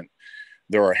 22%.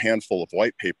 There are a handful of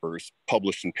white papers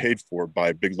published and paid for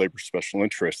by big labor special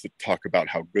interests that talk about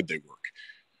how good they work.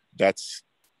 That's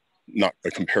not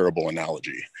a comparable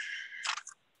analogy.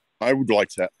 I would like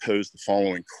to pose the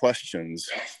following questions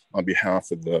on behalf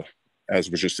of the,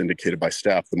 as was just indicated by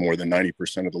staff, the more than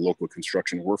 90% of the local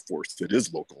construction workforce that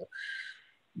is local.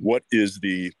 What is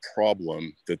the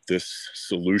problem that this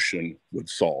solution would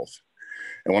solve?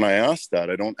 And when I ask that,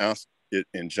 I don't ask it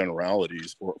in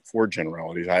generalities or for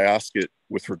generalities. I ask it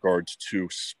with regards to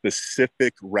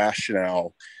specific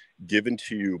rationale given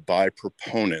to you by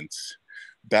proponents,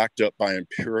 backed up by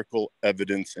empirical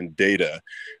evidence and data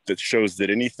that shows that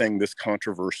anything this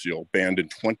controversial, banned in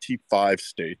 25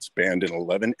 states, banned in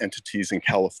 11 entities in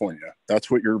California, that's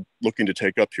what you're looking to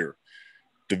take up here.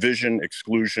 Division,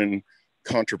 exclusion,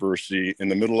 controversy in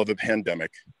the middle of a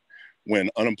pandemic, when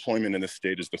unemployment in the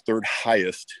state is the third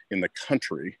highest in the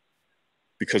country,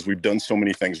 because we've done so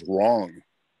many things wrong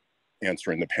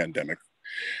answering the pandemic.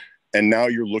 And now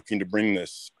you're looking to bring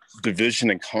this division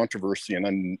and controversy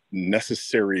and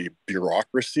unnecessary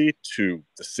bureaucracy to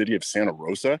the city of Santa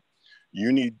Rosa.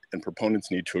 You need, and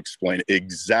proponents need, to explain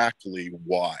exactly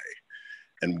why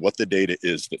and what the data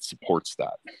is that supports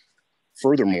that.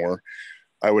 Furthermore,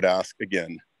 I would ask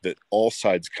again that all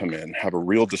sides come in, have a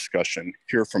real discussion,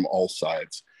 hear from all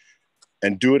sides,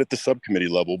 and do it at the subcommittee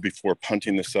level before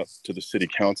punting this up to the city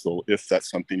council if that's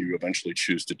something you eventually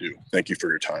choose to do. Thank you for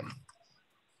your time.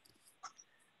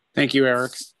 Thank you,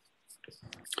 Eric.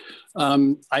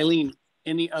 Eileen,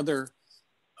 any other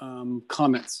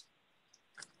comments?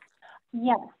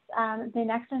 Yes, the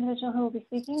next individual who will be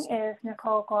speaking is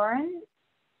Nicole Gorin.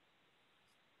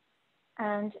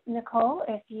 And Nicole,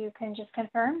 if you can just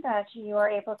confirm that you are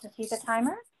able to see the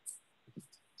timer.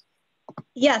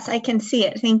 Yes, I can see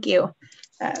it. Thank you.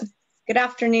 Good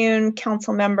afternoon,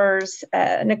 council members.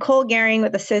 Nicole Gehring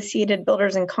with Associated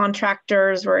Builders and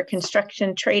Contractors. We're a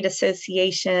construction trade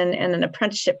association and an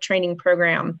apprenticeship training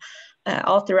program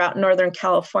all throughout Northern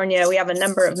California. We have a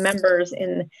number of members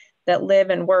that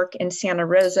live and work in Santa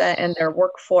Rosa and their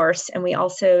workforce. And we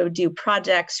also do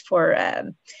projects for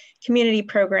community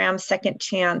programs, second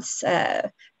chance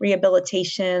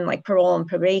rehabilitation, like parole and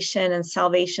probation and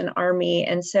Salvation Army.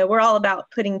 And so we're all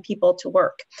about putting people to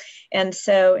work. And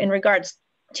so in regards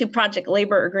to project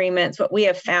labor agreements, what we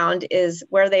have found is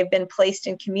where they've been placed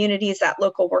in communities, that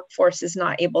local workforce is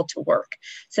not able to work.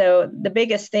 So the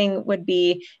biggest thing would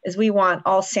be is we want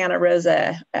all Santa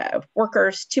Rosa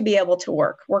workers to be able to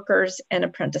work, workers and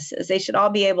apprentices. They should all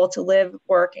be able to live,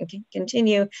 work, and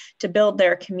continue to build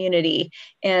their community.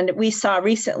 And we saw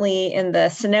recently in the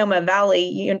Sonoma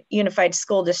Valley Unified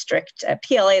School District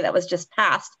PLA that was just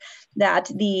passed, that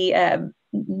the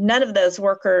none of those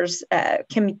workers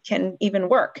can even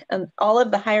work. And all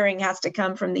of the hiring has to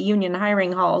come from the union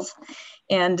hiring halls.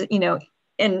 And, you know,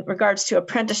 in regards to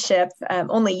apprenticeship,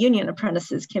 only union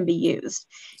apprentices can be used.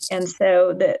 And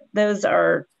so those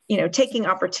are, you know, taking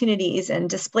opportunities and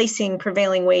displacing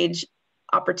prevailing wage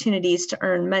opportunities to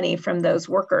earn money from those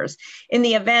workers. In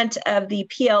the event of the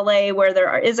PLA where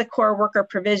there is a core worker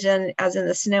provision, as in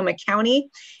the Sonoma County,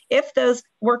 if those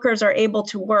workers are able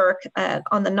to work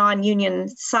on the non-union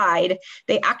side,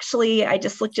 they actually, I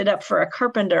just looked it up for a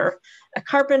carpenter's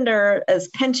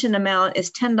pension amount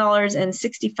is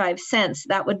 $10.65.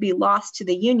 That would be lost to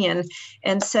the union.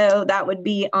 And so that would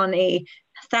be on a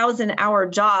 1,000-hour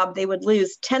job, they would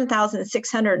lose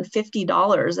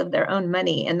 $10,650 of their own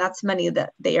money. And that's money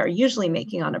that they are usually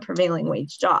making on a prevailing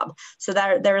wage job. So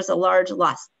there is a large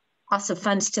loss of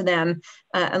funds to them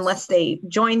unless they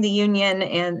join the union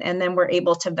and then we're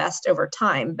able to vest over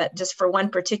time. But just for one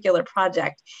particular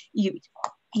project, you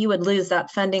would lose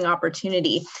that funding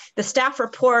opportunity. The staff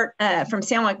report from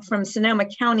Sonoma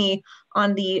County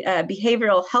on the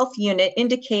behavioral health unit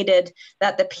indicated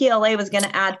that the PLA was going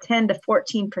to add 10 to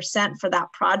 14% for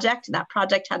that project. That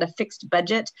project had a fixed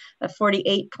budget of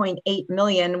 $48.8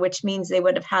 million, which means they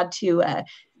would have had to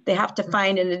they have to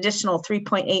find an additional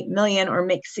 $3.8 million or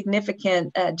make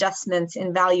significant adjustments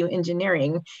in value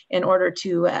engineering in order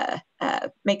to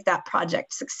make that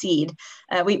project succeed.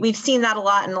 We've seen that a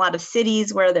lot in a lot of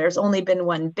cities where there's only been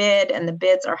one bid and the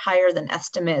bids are higher than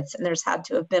estimates, and there's had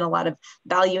to have been a lot of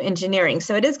value engineering.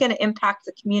 So it is going to impact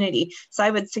the community. So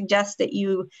I would suggest that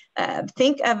you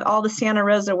think of all the Santa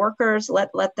Rosa workers,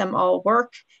 let them all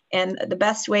work. And the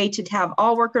best way to have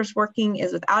all workers working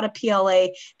is without a PLA,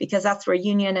 because that's where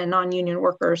union and non-union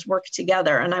workers work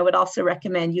together. And I would also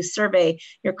recommend you survey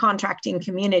your contracting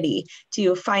community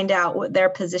to find out what their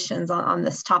positions on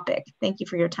this topic. Thank you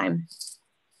for your time.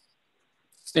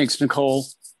 Thanks, Nicole.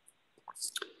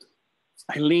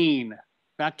 Eileen,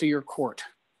 back to your court.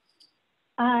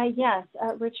 Yes,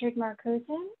 Richard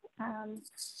Marcosin.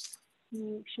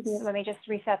 You should be, let me just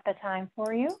reset the time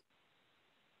for you.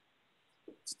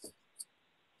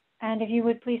 And if you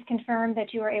would please confirm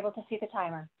that you are able to see the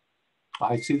timer.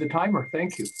 I see the timer,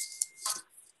 thank you.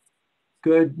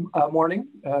 Good morning,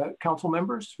 council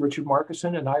members. Richard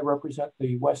Marcosin and I represent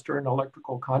the Western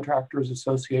Electrical Contractors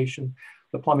Association,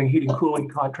 the Plumbing, Heating, Cooling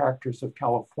Contractors of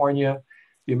California,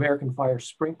 the American Fire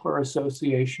Sprinkler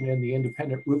Association, and the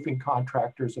Independent Roofing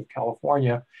Contractors of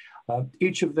California.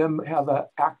 Each of them have an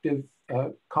active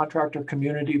contractor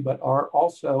community, but are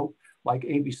also, like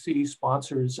ABC,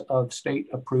 sponsors of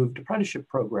state-approved apprenticeship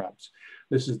programs.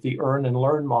 This is the earn and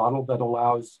learn model that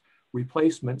allows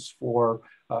replacements for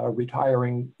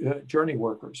retiring journey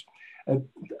workers.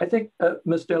 I think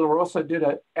Ms. De La Rosa did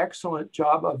an excellent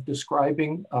job of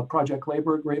describing project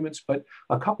labor agreements, but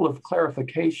a couple of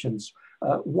clarifications.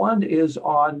 One is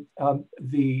on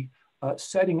the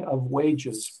setting of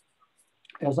wages.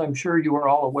 As I'm sure you are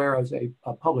all aware, as a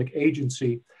public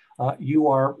agency, you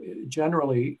are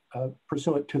generally,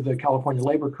 pursuant to the California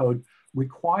Labor Code,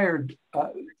 required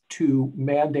to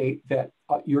mandate that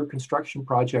your construction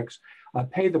projects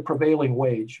pay the prevailing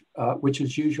wage, which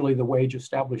is usually the wage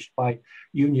established by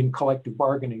union collective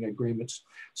bargaining agreements.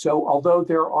 So although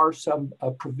there are some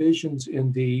provisions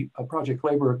in the project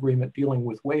labor agreement dealing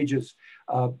with wages,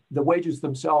 the wages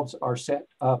themselves are set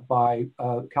by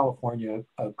California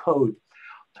code.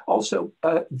 Also,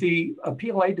 the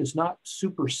PLA does not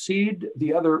supersede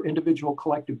the other individual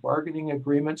collective bargaining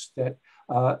agreements that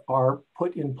are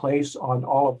put in place on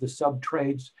all of the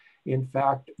sub-trades. In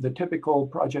fact, the typical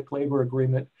project labor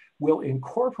agreement will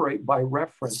incorporate by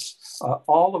reference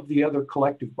all of the other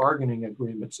collective bargaining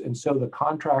agreements. And so the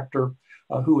contractor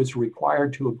who is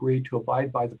required to agree to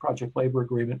abide by the project labor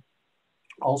agreement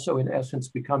also in essence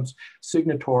becomes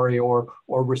signatory or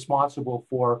responsible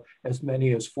for as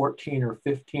many as 14 or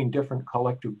 15 different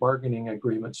collective bargaining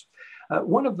agreements.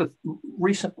 One of the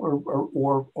recent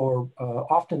or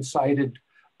often cited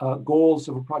goals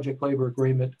of a project labor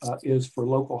agreement is for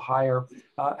local hire.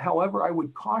 However, I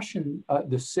would caution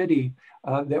the city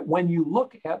that when you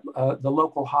look at the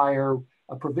local hire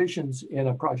provisions in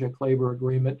a project labor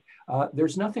agreement,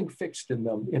 there's nothing fixed in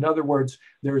them. In other words,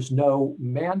 there's no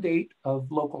mandate of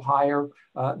local hire.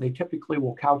 They typically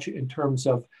will couch it in terms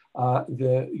of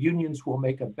the unions will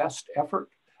make a best effort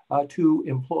to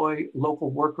employ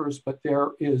local workers, but there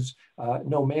is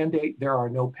no mandate, there are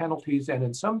no penalties, and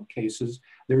in some cases,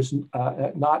 there's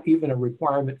not even a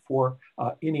requirement for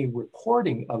any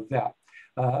reporting of that.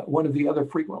 One of the other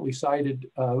frequently cited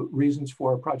reasons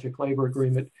for a project labor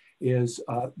agreement is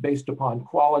based upon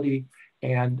quality.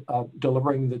 and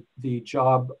delivering the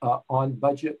job on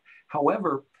budget.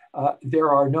 However,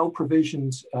 there are no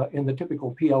provisions in the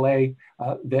typical PLA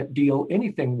that deal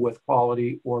anything with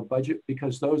quality or budget,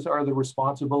 because those are the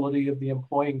responsibility of the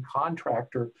employing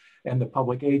contractor and the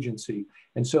public agency.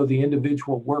 And so the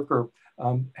individual worker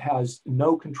has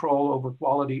no control over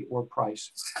quality or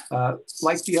price.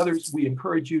 Like the others, we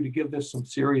encourage you to give this some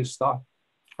serious thought,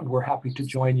 and we're happy to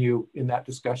join you in that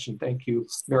discussion. Thank you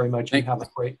very much, and have a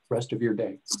great rest of your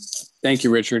day. Thank you,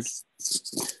 Richard.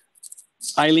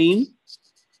 Eileen?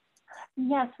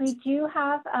 Yes, we do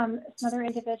have some other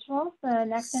individuals. The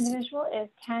next individual is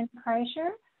Ken Kreischer.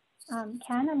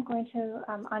 Ken, I'm going to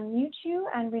unmute you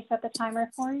and reset the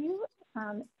timer for you.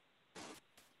 And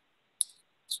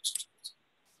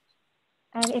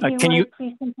if you would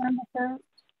please confirm the third.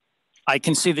 I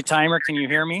can see the timer. Can you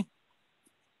hear me?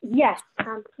 Yes,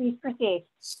 please proceed.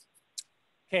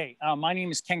 Okay, my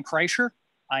name is Ken Kreischer.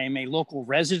 I am a local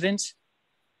resident,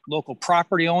 local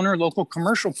property owner, local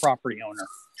commercial property owner.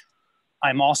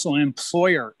 I'm also an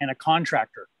employer and a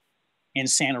contractor in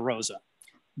Santa Rosa.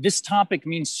 This topic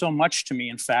means so much to me.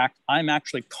 In fact, I'm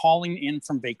actually calling in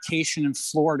from vacation in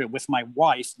Florida with my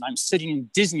wife, and I'm sitting in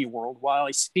Disney World while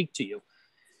I speak to you.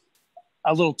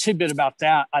 A little tidbit about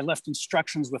that: I left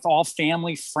instructions with all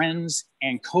family, friends,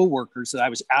 and coworkers that I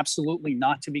was absolutely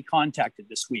not to be contacted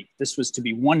this week. This was to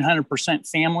be 100%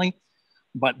 family,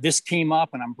 but this came up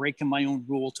and I'm breaking my own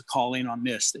rule to call in on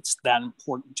this. It's that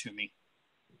important to me.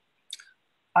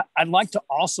 I'd like to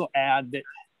also add that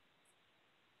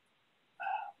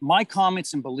my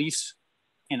comments and beliefs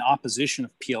in opposition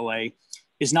of PLA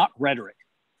is not rhetoric.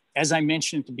 As I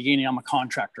mentioned at the beginning, I'm a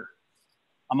contractor.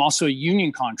 I'm also a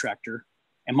union contractor,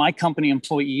 and my company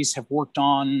employees have worked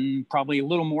on probably a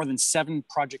little more than 7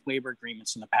 project labor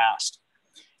agreements in the past.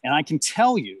 And I can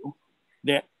tell you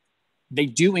that they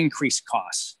do increase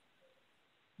costs.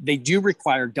 They do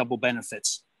require double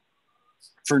benefits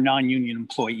for non-union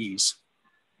employees.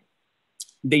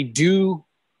 They do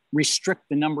restrict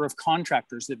the number of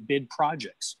contractors that bid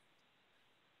projects.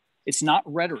 It's not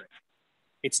rhetoric.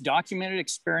 It's documented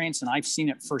experience, and I've seen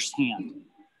it firsthand.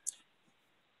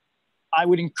 I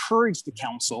would encourage the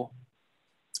council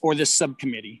or this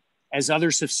subcommittee, as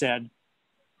others have said,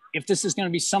 if this is going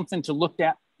to be something to look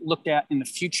at in the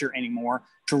future anymore,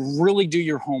 to really do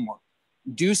your homework.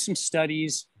 Do some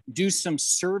studies, do some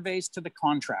surveys to the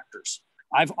contractors.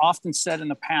 I've often said in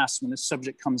the past when this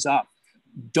subject comes up,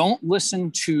 don't listen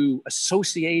to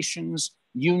associations,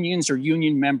 unions, or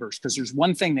union members, because there's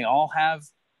one thing they all have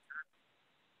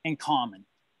in common.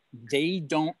 They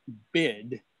don't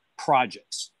bid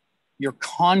projects. Your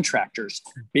contractors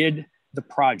bid the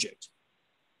project.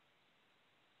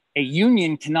 A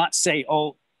union cannot say,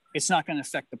 oh, it's not going to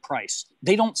affect the price.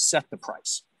 They don't set the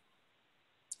price.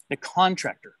 The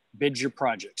contractor bids your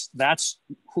projects. That's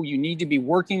who you need to be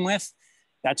working with.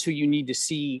 That's who you need to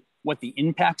see what the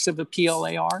impacts of the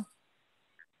PLA are.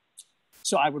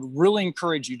 So I would really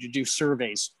encourage you to do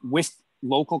surveys with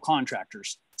local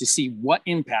contractors to see what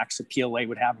impacts the PLA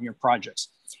would have on your projects.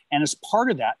 And as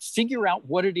part of that, figure out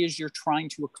what it is you're trying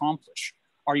to accomplish.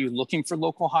 Are you looking for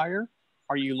local hire?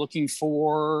 Are you looking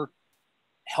for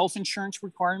health insurance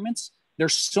requirements?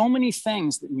 There's so many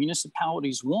things that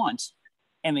municipalities want,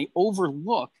 and they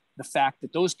overlook the fact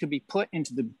that those could be put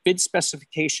into the bid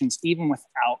specifications even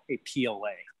without a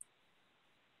PLA.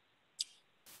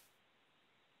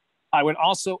 I would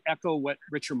also echo what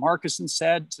Richard Markison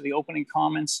said to the opening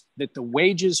comments, that the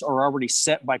wages are already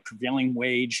set by prevailing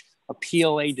wage. A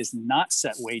PLA does not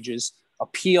set wages. A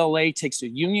PLA takes a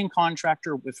union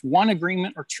contractor with 1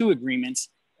 agreement or 2 agreements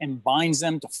and binds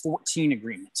them to 14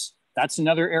 agreements. That's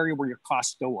another area where your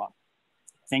costs go up.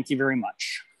 Thank you very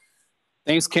much.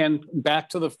 Thanks, Ken. Back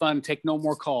to the fun. Take no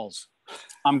more calls.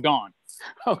 I'm gone.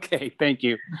 Okay, thank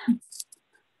you.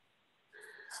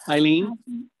 Eileen?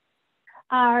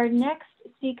 Our next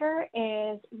speaker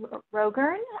is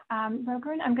Rogern.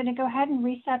 Rogern, I'm going to go ahead and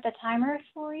reset the timer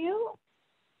for you.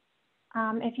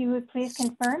 If you would please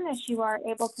confirm that you are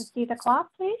able to see the clock,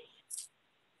 please.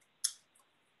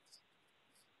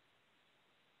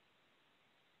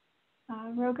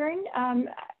 Rogern,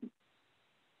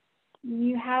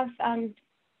 you have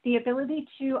the ability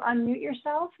to unmute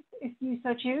yourself if you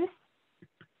so choose.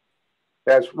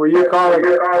 Yes, were you calling?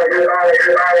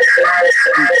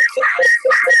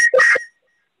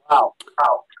 Ow.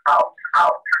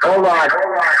 Hold on.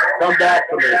 Come back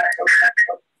to me.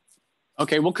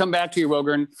 Okay, we'll come back to you,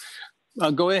 Rogern.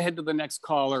 Go ahead to the next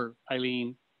caller,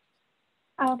 Eileen.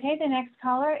 Okay, the next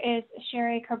caller is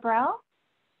Sherry Cabral.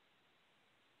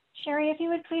 Sherry, if you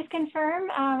would please confirm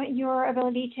your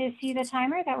ability to see the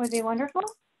timer, that would be wonderful.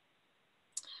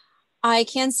 I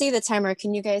can see the timer.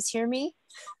 Can you guys hear me?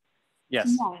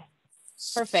 Yes.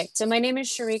 Perfect. So my name is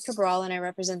Cherie Cabral and I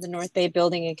represent the North Bay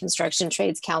Building and Construction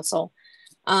Trades Council.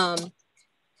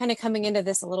 Kind of coming into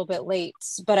this a little bit late,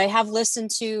 but I have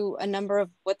listened to a number of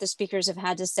what the speakers have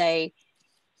had to say.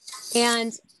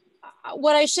 And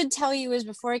what I should tell you is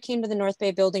before I came to the North Bay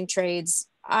Building Trades,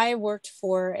 I worked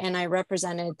for and I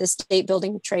represented the State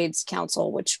Building Trades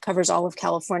Council, which covers all of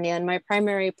California. And my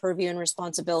primary purview and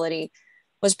responsibility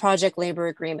was project labor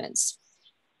agreements.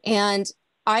 And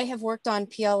I have worked on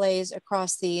PLAs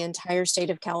across the entire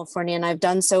state of California, and I've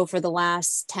done so for the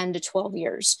last 10 to 12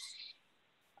 years.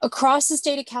 Across the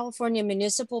state of California,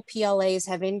 municipal PLAs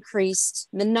have increased,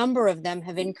 the number of them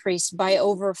have increased by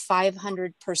over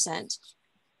 500%.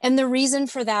 And the reason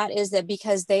for that is that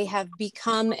because they have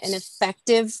become an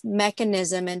effective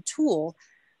mechanism and tool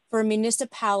for a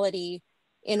municipality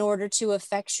in order to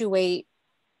effectuate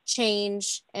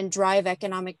change and drive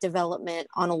economic development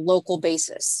on a local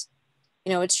basis.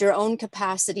 You know, it's your own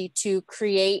capacity to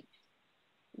create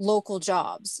local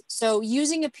jobs. So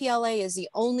using a PLA is the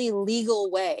only legal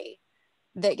way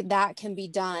that that can be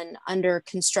done under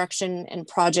construction and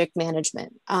project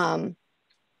management.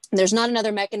 There's not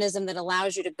another mechanism that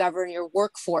allows you to govern your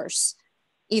workforce,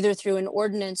 either through an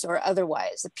ordinance or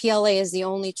otherwise. The PLA is the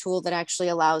only tool that actually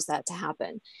allows that to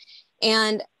happen.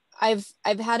 And I've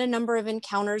had a number of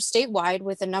encounters statewide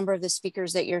with a number of the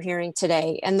speakers that you're hearing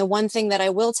today. And the one thing that I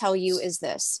will tell you is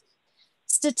this: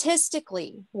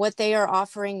 statistically, what they are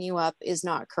offering you up is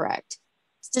not correct.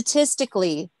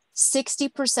 Statistically,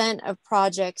 60% of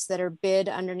projects that are bid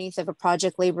underneath of a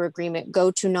project labor agreement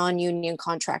go to non-union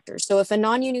contractors. So if a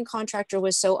non-union contractor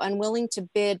was so unwilling to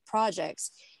bid projects,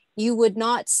 you would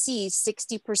not see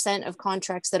 60% of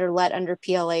contracts that are let under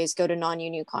PLAs go to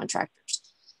non-union contractors.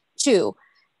 2,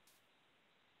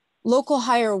 local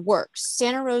hire works.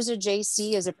 Santa Rosa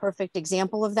JC is a perfect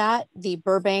example of that. The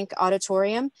Burbank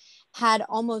Auditorium had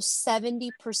almost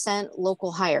 70%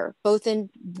 local hire, both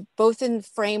in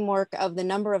framework of the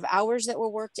number of hours that were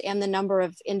worked and the number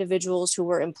of individuals who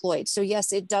were employed. So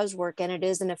yes, it does work and it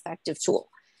is an effective tool.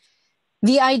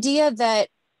 The idea that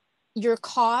your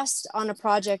cost on a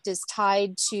project is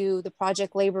tied to the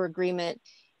project labor agreement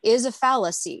is a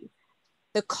fallacy.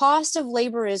 The cost of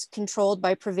labor is controlled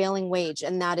by prevailing wage,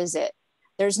 and that is it.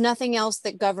 There's nothing else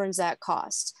that governs that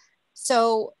cost.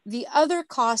 So the other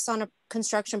costs on a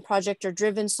construction project are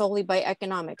driven solely by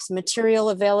economics, material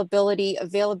availability,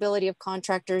 availability of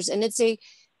contractors, and it's a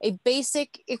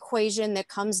basic equation that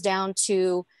comes down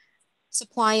to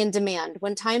supply and demand.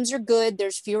 When times are good,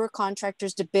 there's fewer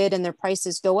contractors to bid and their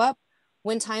prices go up.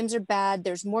 When times are bad,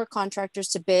 there's more contractors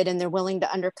to bid and they're willing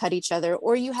to undercut each other.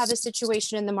 Or you have a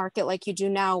situation in the market like you do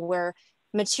now where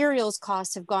materials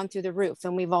costs have gone through the roof,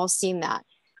 and we've all seen that.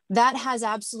 That has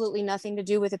absolutely nothing to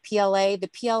do with a PLA. The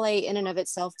PLA in and of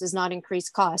itself does not increase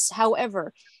costs.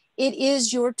 However, it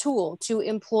is your tool to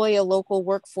employ a local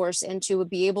workforce and to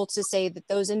be able to say that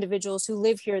those individuals who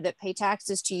live here that pay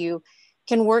taxes to you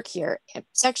can work here.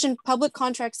 Public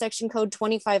Contract Section Code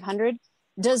 2500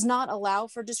 does not allow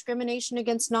for discrimination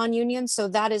against non-unions. So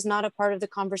that is not a part of the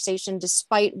conversation,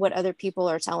 despite what other people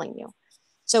are telling you.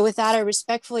 So with that, I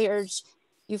respectfully urge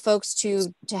you folks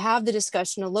to have the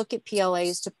discussion, to look at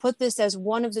PLAs, to put this as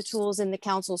one of the tools in the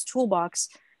council's toolbox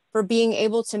for being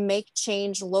able to make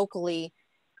change locally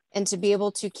and to be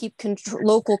able to keep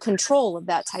local control of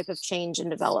that type of change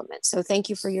and development. So thank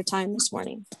you for your time this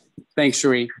morning. Thanks,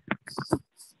 Cherie.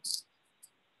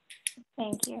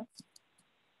 Thank you.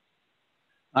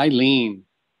 Eileen.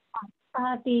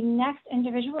 The next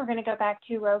individual, we're going to go back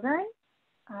to Rogan.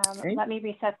 Okay. Let me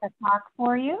reset the clock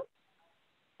for you.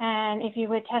 And if you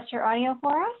would test your audio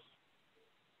for us.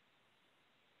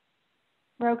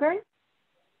 Rogan?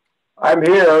 I'm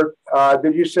here.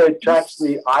 Did you say touch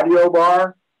the audio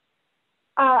bar?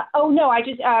 Oh, no,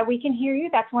 we can hear you.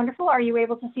 That's wonderful. Are you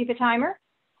able to see the timer?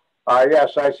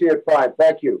 Yes, I see it fine.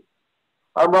 Thank you.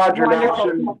 I'm Roger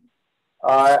Nelson.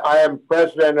 I am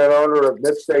president and owner of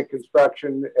Midstate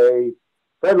Construction, a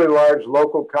fairly large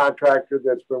local contractor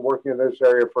that's been working in this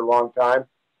area for a long time.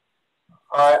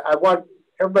 I want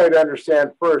everybody to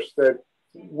understand first that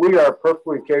we are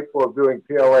perfectly capable of doing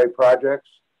PLA projects,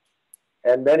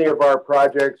 and many of our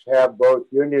projects have both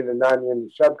union and non-union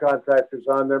subcontractors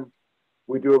on them.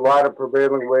 We do a lot of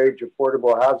prevailing wage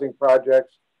affordable housing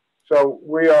projects. So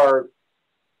we are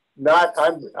not,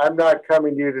 I'm not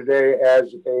coming to you today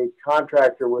as a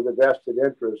contractor with a vested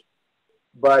interest,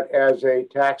 but as a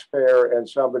taxpayer and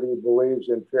somebody who believes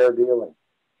in fair dealing.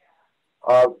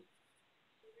 I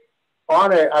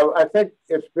think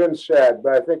it's been said,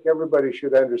 but I think everybody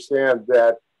should understand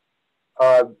that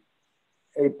a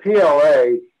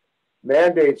PLA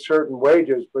mandate certain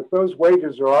wages, but those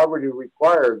wages are already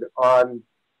required on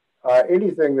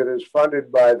anything that is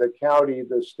funded by the county,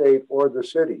 the state, or the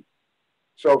city.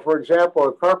 So for example,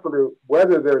 a carpenter,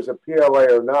 whether there's a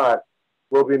PLA or not,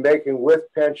 will be making with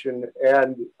pension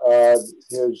and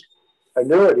his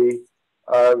annuity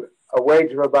a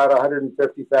wage of about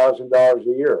 $150,000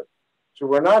 a year. So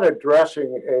we're not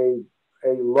addressing a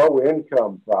low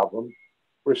income problem.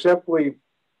 We're simply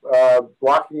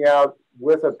blocking out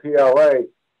with a PLA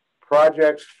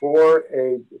projects for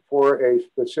a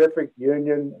specific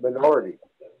union minority.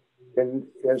 In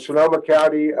Sonoma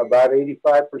County, about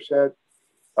 85%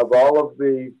 of all of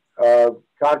the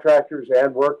contractors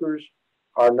and workers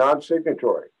are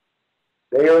non-signatory.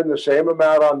 They earn the same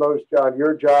amount on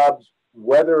your jobs,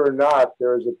 whether or not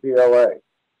there is a PLA.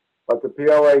 What the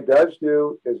PLA does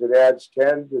do is it adds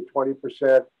 10 to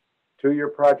 20% to your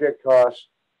project costs,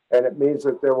 and it means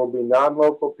that there will be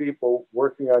non-local people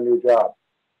working on your job.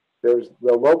 The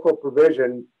local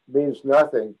provision means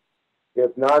nothing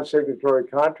if non-signatory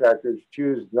contractors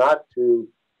choose not to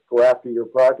go after your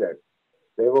project.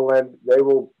 They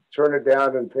will turn it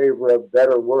down in favor of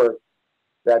better work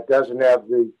that doesn't have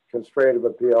the constraint of a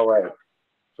PLA.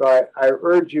 So I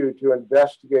urge you to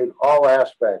investigate all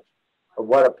aspects of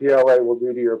what a PLA will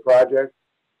do to your project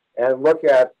and look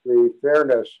at the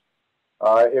fairness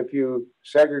if you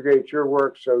segregate your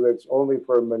work so that it's only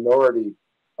for a minority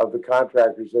of the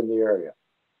contractors in the area.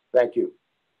 Thank you.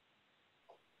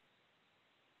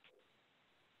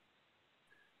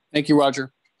 Thank you,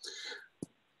 Roger.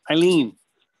 Eileen.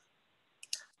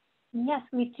 Yes,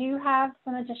 we do have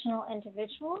some additional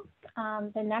individuals.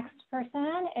 The next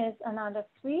person is Ananda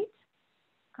Sweet.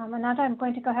 Ananda, I'm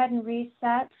going to go ahead and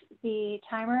reset the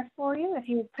timer for you. If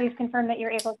you would please confirm that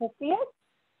you're able to see it.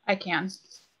 I can.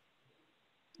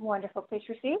 Wonderful, please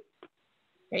proceed.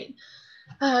 Great.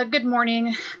 Good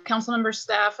morning, council members,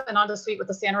 staff, Ananda Sweet with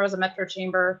the Santa Rosa Metro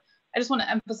Chamber. I just want to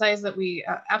emphasize that we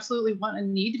absolutely want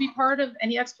and need to be part of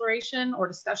any exploration or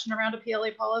discussion around a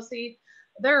PLA policy.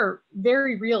 There are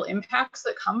very real impacts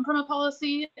that come from a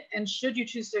policy, and should you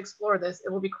choose to explore this,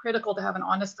 it will be critical to have an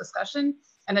honest discussion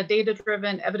and a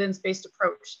data-driven, evidence-based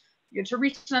approach to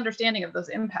reach an understanding of those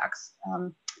impacts.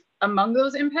 Among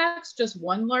those impacts, just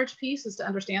one large piece is to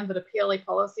understand that a PLA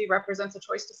policy represents a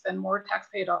choice to spend more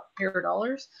taxpayer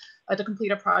dollars to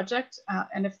complete a project.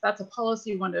 And if that's a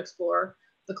policy you want to explore,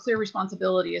 the clear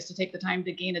responsibility is to take the time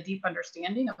to gain a deep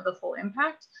understanding of the full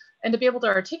impact and to be able to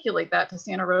articulate that to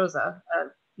Santa Rosa,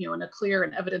 in a clear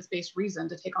and evidence-based reason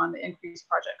to take on the increased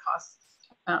project costs,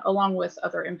 along with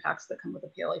other impacts that come with a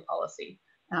PLA policy.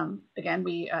 Again,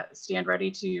 we stand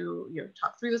ready to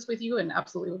talk through this with you and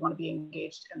absolutely want to be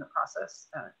engaged in the process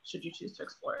should you choose to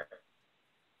explore it.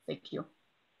 Thank you.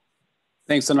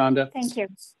 Thanks, Ananda. Thank you.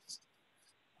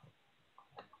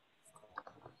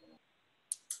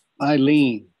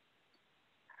 Eileen.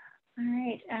 All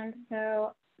right, and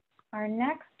so our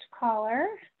next caller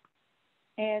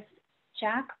is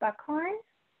Jack Buckhorn.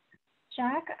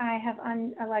 Jack, I have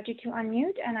allowed you to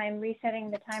unmute and I'm resetting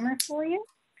the timer for you.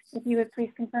 If you would please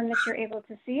confirm that you're able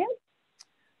to see it.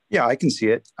 Yeah, I can see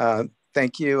it.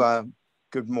 Thank you.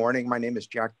 Good morning. My name is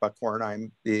Jack Buckhorn.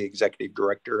 I'm the executive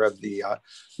director of the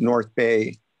North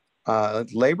Bay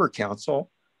Labor Council.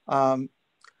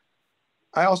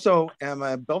 I also am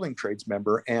a building trades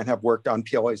member and have worked on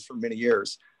PLAs for many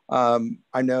years.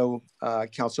 I know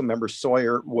Council Member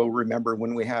Sawyer will remember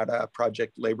when we had a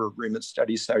project labor agreement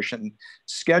study session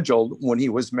scheduled when he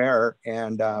was mayor,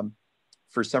 and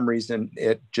for some reason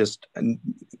it just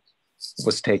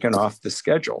was taken off the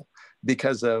schedule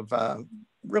because of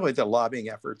really the lobbying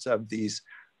efforts of these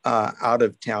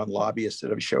out-of-town lobbyists that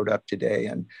have showed up today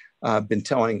and been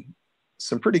telling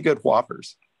some pretty good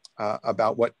whoppers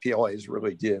about what PLAs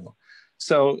really do.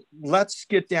 So let's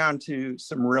get down to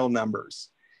some real numbers.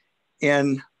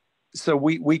 And so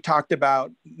we talked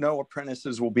about no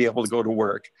apprentices will be able to go to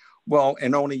work. Well,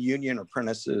 and only union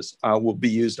apprentices will be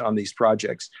used on these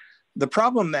projects. The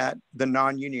problem that the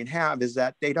non-union have is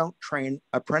that they don't train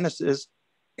apprentices.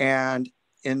 And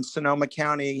in Sonoma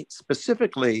County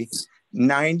specifically,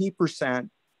 90%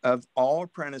 of all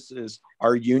apprentices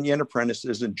are union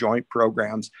apprentices in joint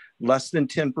programs. Less than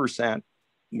 10%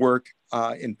 work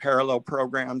in parallel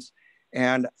programs.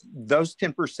 And those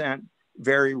 10%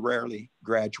 very rarely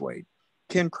graduate.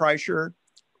 Ken Kreischer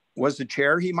was the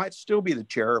chair. He might still be the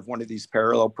chair of one of these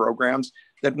parallel programs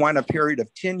that went a period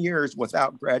of 10 years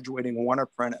without graduating one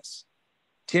apprentice.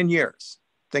 10 years.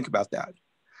 Think about that.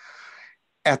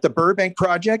 At the Burbank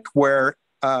project, where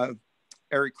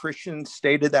Eric Christian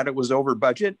stated that it was over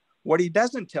budget, what he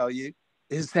doesn't tell you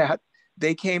is that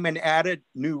they came and added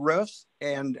new roofs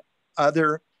and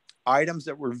other items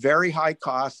that were very high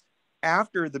cost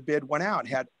after the bid went out,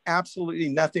 had absolutely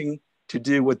nothing to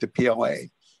do with the PLA.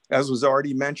 As was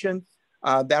already mentioned,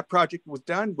 that project was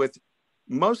done with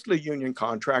mostly union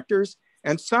contractors,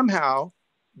 and somehow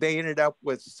they ended up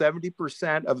with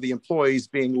 70% of the employees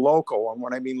being local. And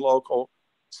when I mean local,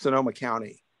 Sonoma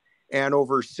County. And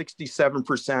over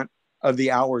 67% of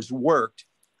the hours worked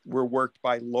were worked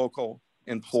by local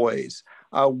employees.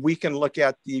 We can look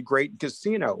at the Great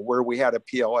Casino where we had a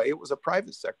PLA. It was a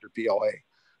private sector PLA,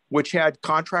 which had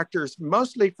contractors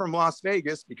mostly from Las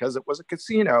Vegas because it was a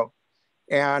casino.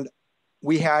 And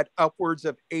we had upwards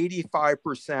of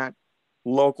 85%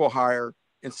 local hire,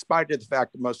 in spite of the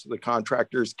fact that most of the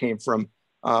contractors came from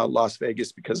Las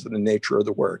Vegas because of the nature of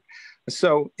the work.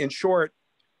 So in short,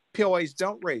 PLAs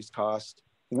don't raise costs.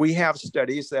 We have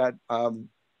studies that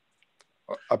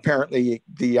apparently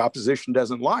the opposition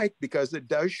doesn't like, because it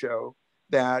does show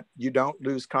that you don't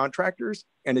lose contractors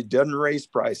and it doesn't raise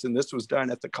price. And this was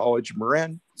done at the College of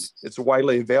Marin. It's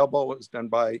widely available. It was done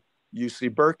by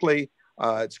UC Berkeley.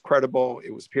 It's credible.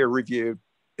 It was peer reviewed.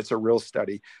 It's a real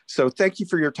study. So thank you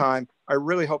for your time. I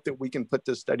really hope that we can put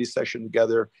this study session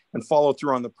together and follow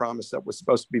through on the promise that was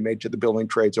supposed to be made to the building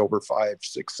trades over 5,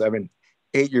 6, 7,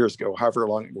 8 years ago, however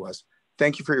long it was.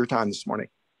 Thank you for your time this morning.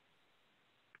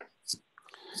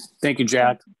 Thank you,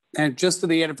 Jack. And just for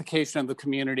the edification of the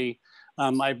community,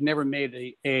 I've never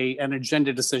made an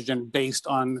agenda decision based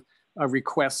on a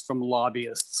request from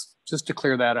lobbyists, just to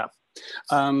clear that up.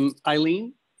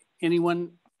 Eileen,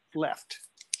 anyone left?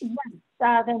 Yes,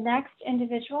 the next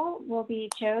individual will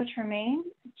be Joe Tremaine.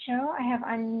 Joe, I have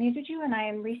unmuted you and I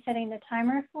am resetting the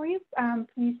timer for you.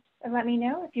 Please let me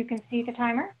know if you can see the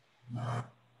timer.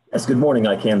 Yes, good morning.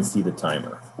 I can see the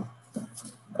timer.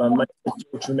 My name is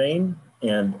Joe Tremaine,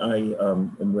 and I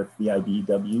am with the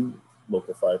IBEW,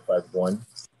 Local 551,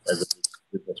 as a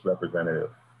business representative.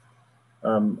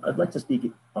 I'd like to speak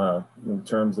in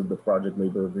terms of the project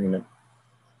labor agreement.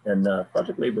 And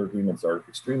project labor agreements are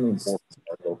extremely important to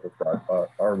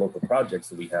our local projects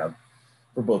that we have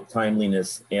for both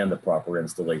timeliness and the proper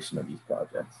installation of these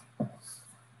projects.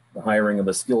 The hiring of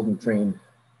a skilled and trained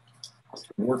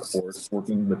workforce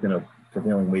working within a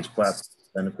prevailing wage class is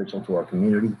beneficial to our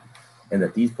community, and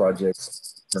that these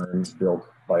projects are built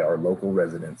by our local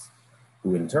residents,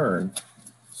 who in turn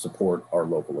support our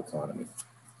local economy.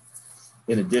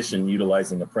 In addition,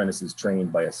 utilizing apprentices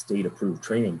trained by a state-approved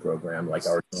training program like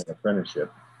our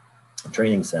apprenticeship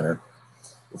training center,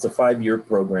 it's a 5-year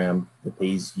program that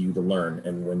pays you to learn.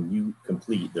 And when you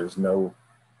complete, there's no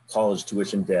college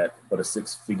tuition debt, but a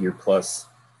 6-figure plus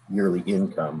yearly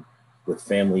income with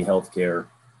family health care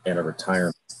and a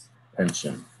retirement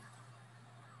pension.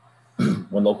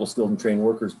 When local skilled and trained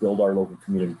workers build our local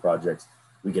community projects,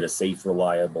 we get a safe,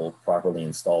 reliable, properly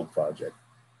installed project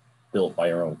built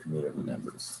by our own community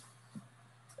members,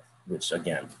 which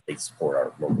again, they support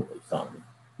our local economy.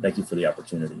 Thank you for the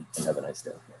opportunity and have a nice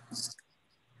day.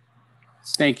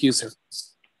 Thank you, sir.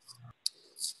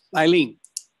 Eileen.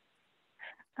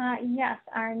 Yes,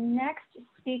 our next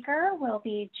speaker will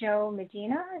be Joe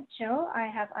Medina. Joe, I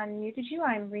have unmuted you.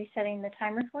 I'm resetting the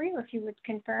timer for you. If you would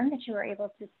confirm that you are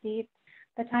able to see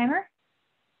the timer.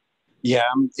 Yeah,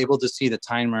 I'm able to see the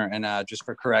timer, and just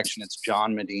for correction, it's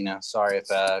John Medina. Sorry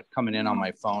if coming in on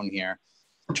my phone here.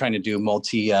 I'm trying to do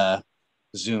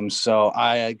multi-Zoom. So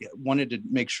I wanted to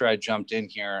make sure I jumped in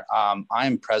here.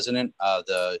 I'm president of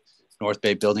the North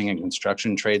Bay Building and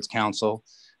Construction Trades Council.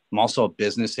 I'm also a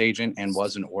business agent and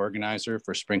was an organizer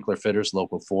for Sprinkler Fitters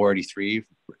Local 483.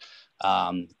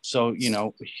 So, you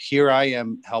know, here I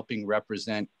am helping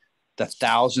represent the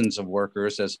thousands of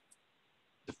workers, as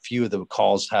a few of the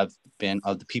calls have been,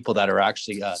 of the people that are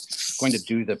actually going to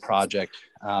do the project,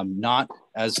 not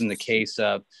as in the case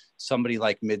of somebody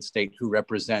like Midstate who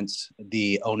represents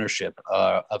the ownership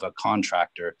of a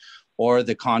contractor, or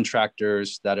the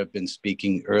contractors that have been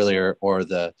speaking earlier, or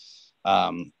the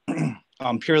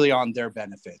purely on their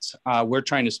benefits. We're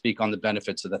trying to speak on the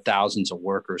benefits of the thousands of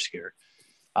workers here.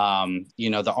 You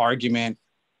know, the argument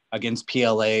against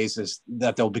PLAs is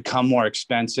that they'll become more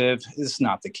expensive. It's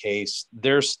not the case.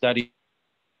 There's studies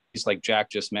like Jack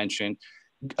just mentioned,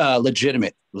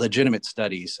 legitimate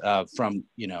studies from,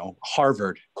 you know,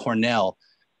 Harvard, Cornell,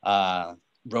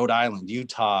 Rhode Island,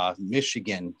 Utah,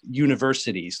 Michigan,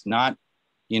 universities, not,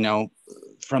 you know,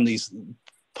 from these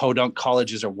podunk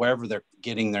colleges or wherever they're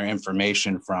getting their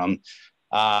information from.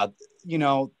 You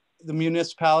know, the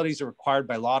municipalities are required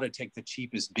by law to take the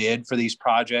cheapest bid for these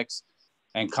projects,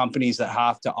 and companies that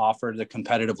have to offer the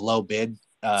competitive low bid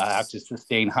have to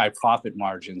sustain high profit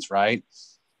margins, right?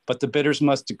 But the bidders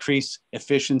must decrease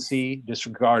efficiency,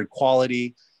 disregard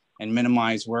quality, and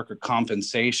minimize worker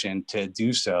compensation to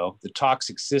do so. The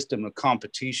toxic system of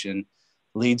competition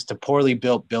leads to poorly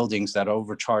built buildings that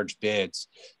overcharge bids,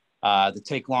 that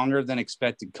take longer than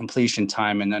expected completion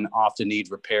time, and then often need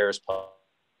repairs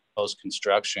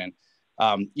post-construction.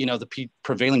 The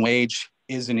prevailing wage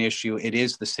is an issue. It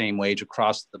is the same wage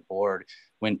across the board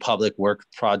when public work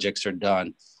projects are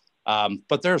done.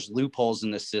 But there's loopholes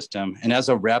in the system. And as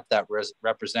a rep that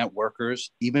represent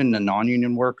workers, even the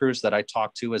non-union workers that I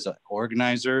talk to as an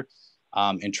organizer,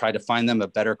 and try to find them a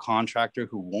better contractor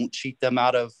who won't cheat them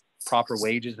out of proper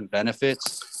wages and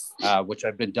benefits, which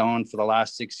I've been doing for the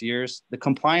last 6 years. The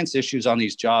compliance issues on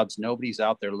these jobs, nobody's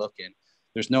out there looking.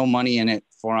 There's no money in it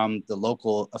from the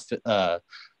local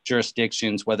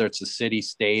jurisdictions, whether it's a city,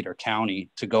 state, or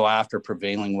county, to go after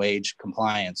prevailing wage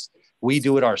compliance. We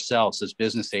do it ourselves as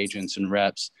business agents and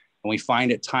reps, and we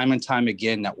find it time and time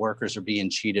again that workers are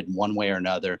being cheated one way or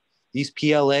another. These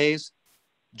PLAs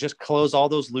just close all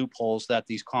those loopholes that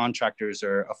these contractors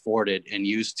are afforded and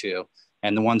used to,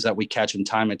 and the ones that we catch them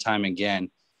time and time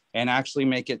again, and actually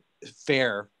make it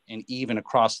fair and even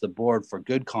across the board for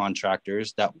good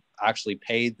contractors that actually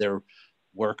paid their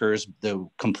workers the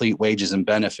complete wages and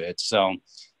benefits. So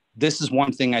this is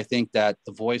one thing I think that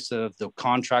the voice of the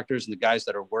contractors and the guys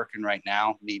that are working right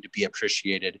now need to be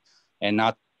appreciated, and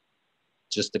not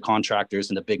just the contractors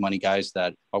and the big money guys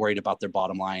that are worried about their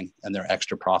bottom line and their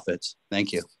extra profits.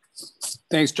 Thank you.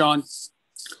 Thanks, John.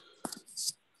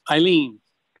 Eileen.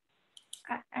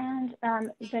 And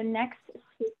the next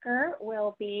speaker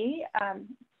will be, I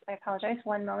apologize,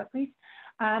 one moment, please.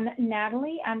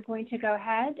 Natalie, I'm going to go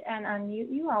ahead and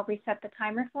unmute you. I'll reset the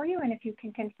timer for you. And if you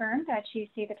can confirm that you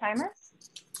see the timer.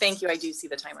 Thank you, I do see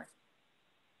the timer.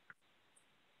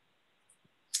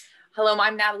 Hello,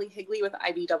 I'm Natalie Higley with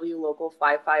IBEW Local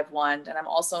 551, and I'm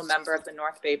also a member of the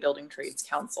North Bay Building Trades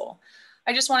Council.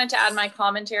 I just wanted to add my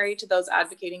commentary to those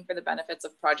advocating for the benefits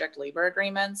of project labor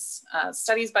agreements.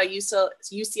 Studies by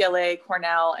UCLA,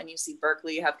 Cornell, and UC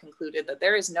Berkeley have concluded that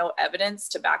there is no evidence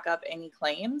to back up any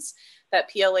claims that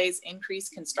PLAs increase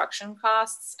construction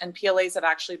costs, and PLAs have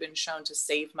actually been shown to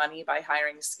save money by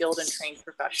hiring skilled and trained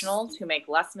professionals who make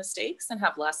less mistakes and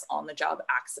have less on-the-job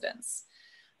accidents.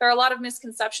 There are a lot of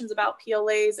misconceptions about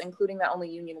PLAs, including that only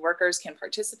union workers can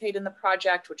participate in the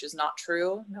project, which is not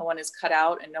true. No one is cut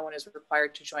out and no one is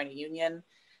required to join a union.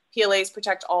 PLAs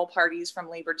protect all parties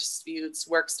from labor disputes,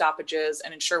 work stoppages,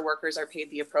 and ensure workers are paid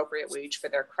the appropriate wage for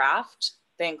their craft.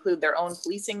 They include their own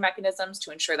policing mechanisms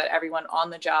to ensure that everyone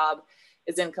on the job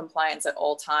is in compliance at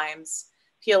all times.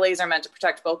 PLAs are meant to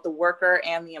protect both the worker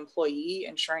and the employee,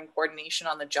 ensuring coordination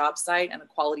on the job site and a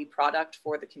quality product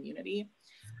for the community.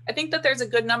 I think that there's a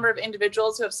good number of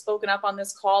individuals who have spoken up on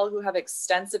this call who have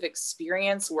extensive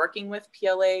experience working with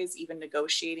PLAs, even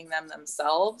negotiating them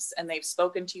themselves, and they've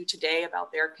spoken to you today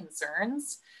about their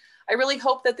concerns. I really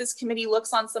hope that this committee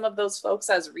looks on some of those folks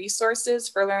as resources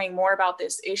for learning more about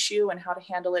this issue and how to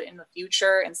handle it in the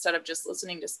future, instead of just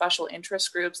listening to special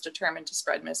interest groups determined to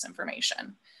spread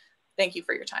misinformation. Thank you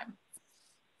for your time.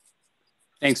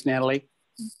 Thanks, Natalie.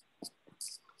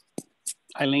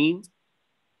 Eileen?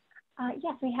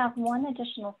 Yes, we have one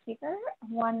additional speaker.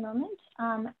 One moment.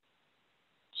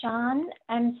 John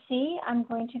MC, I'm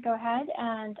going to go ahead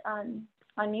and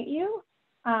unmute you.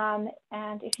 And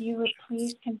if you would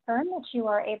please confirm that you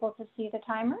are able to see the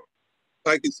timer.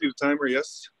 I can see the timer,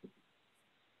 yes.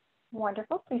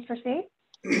 Wonderful, please proceed.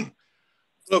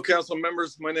 Hello, council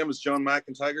members. My name is John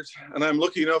McIntyre, and I'm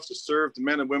lucky enough to serve the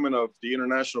men and women of the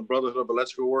International Brotherhood of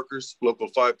Electrical Workers, Local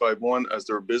 551, as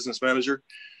their business manager.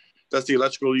 That's the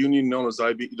electrical union known as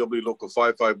IBEW Local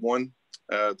 551.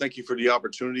 Thank you for the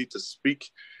opportunity to speak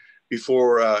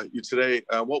before you today.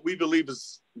 What we believe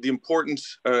is the important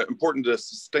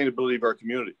sustainability of our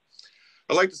community.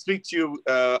 I'd like to speak to you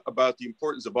about the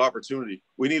importance of opportunity.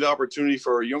 We need opportunity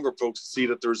for our younger folks to see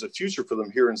that there's a future for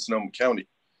them here in Sonoma County.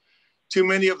 Too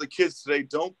many of the kids today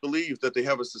don't believe that they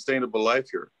have a sustainable life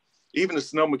here. Even the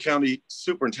Sonoma County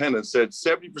superintendent said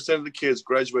 70% of the kids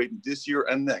graduating this year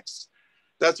and next.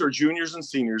 That's our juniors and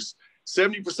seniors.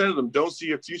 70% of them don't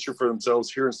see a future for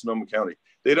themselves here in Sonoma County.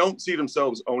 They don't see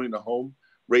themselves owning a home,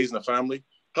 raising a family,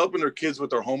 helping their kids with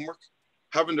their homework,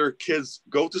 having their kids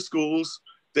go to schools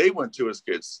they went to as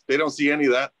kids. They don't see any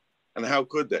of that. And how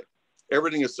could they?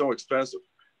 Everything is so expensive.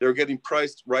 They're getting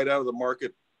priced right out of the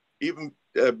market, even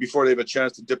before they have a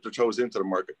chance to dip their toes into the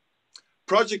market.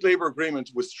 Project labor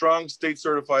agreements with strong state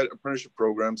certified apprenticeship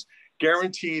programs,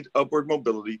 guaranteed upward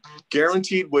mobility,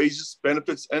 guaranteed wages,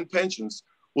 benefits, and pensions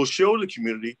will show the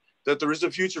community that there is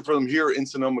a future for them here in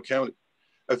Sonoma County.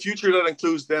 A future that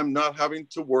includes them not having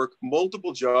to work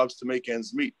multiple jobs to make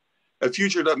ends meet. a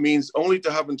future that means only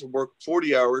to having to work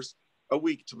 40 hours a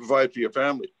week to provide for your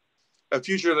family, a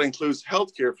future that includes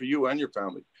healthcare for you and your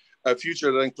family, a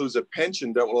future that includes a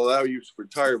pension that will allow you to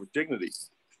retire with dignity,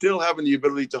 still having the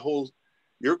ability to hold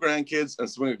your grandkids and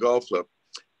swing a golf club.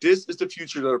 This is the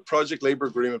future that a project labor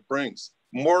agreement brings.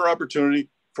 More opportunity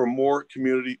for more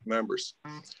community members.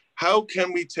 How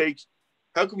can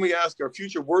we ask our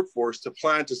future workforce to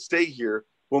plan to stay here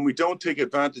when we don't take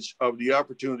advantage of the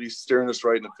opportunities staring us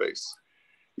right in the face?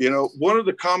 You know, one of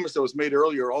the comments that was made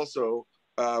earlier also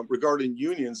regarding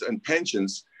unions and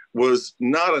pensions was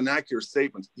not an accurate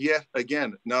statement. Yet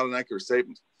again, not an accurate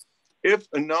statement. If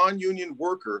a non-union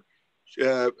worker,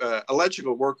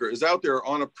 electrical worker, is out there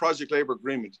on a project labor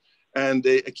agreement and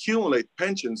they accumulate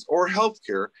pensions or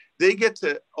healthcare, they get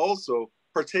to also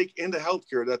partake in the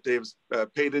healthcare that they've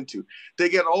paid into. They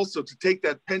get also to take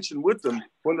that pension with them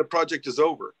when the project is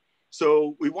over.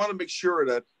 So we want to make sure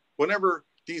that whenever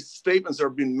these statements are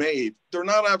being made, they're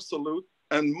not absolute,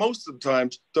 and most of the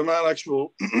times they're not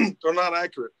actual, they're not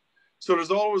accurate. So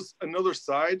there's always another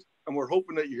side, and we're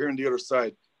hoping that you're hearing the other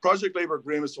side. Project labor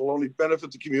agreements will only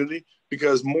benefit the community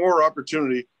because more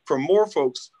opportunity for more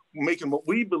folks making what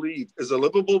we believe is a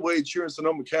livable wage here in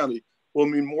Sonoma County will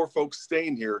mean more folks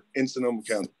staying here in Sonoma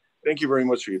County. Thank you very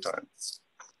much for your time.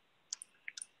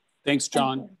 Thanks,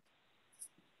 John.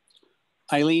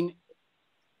 Eileen,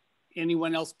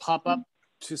 anyone else pop up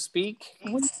to speak?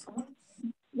 Yes,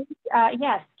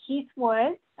 Keith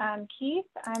Woods. Keith,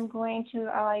 I'm going to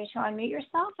allow you to unmute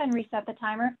yourself and reset the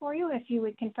timer for you if you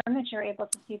would confirm that you're able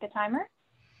to see the timer.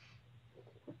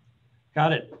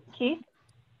 Got it. Keith?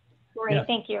 Great, yeah.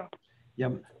 Thank you. Yeah,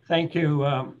 thank you,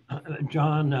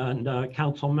 John and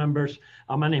council members.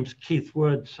 My name's Keith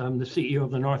Woods. I'm the CEO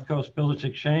of the North Coast Builders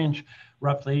Exchange,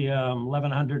 roughly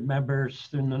 1,100 members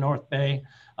in the North Bay,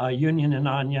 union and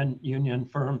non-union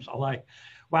firms alike.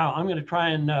 Wow, I'm going to try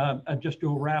and just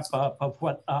do a wrap up of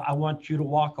what I want you to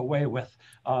walk away with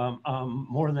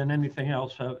more than anything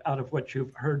else out of what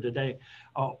you've heard today.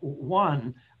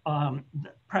 One, I'm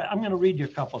going to read you a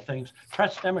couple of things.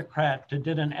 Press Democrat did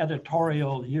an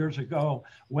editorial years ago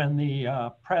when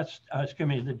the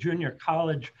the junior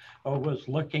college was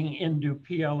looking into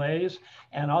PLAs.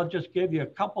 And I'll just give you a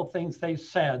couple of things they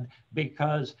said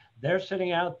because they're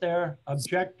sitting out there,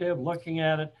 objective, looking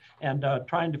at it and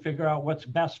trying to figure out what's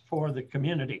best for the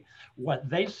community. What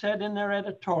they said in their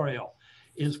editorial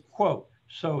is, quote,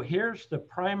 "So here's the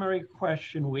primary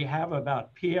question we have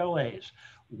about PLAs.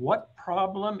 What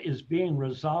problem is being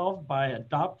resolved by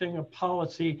adopting a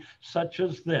policy such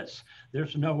as this?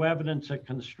 There's no evidence of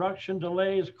construction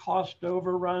delays, cost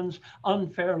overruns,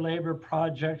 unfair labor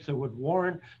projects that would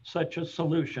warrant such a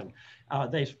solution."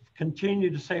 They continue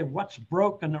to say what's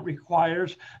broken that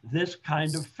requires this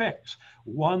kind of fix,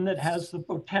 one that has the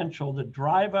potential to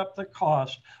drive up the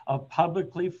cost of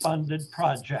publicly funded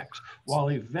projects while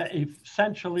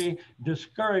essentially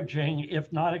discouraging,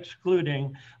 if not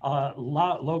excluding,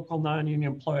 local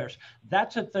non-union employers.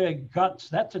 That's at the guts,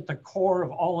 that's at the core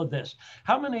of all of this.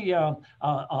 How many how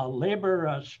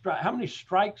many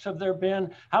strikes have there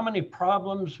been? How many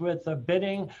problems with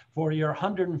bidding for your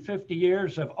 150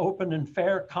 years of open and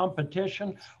fair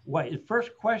competition?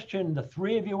 First question the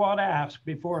three of you ought to ask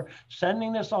before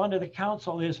sending this on to the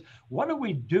council is, what are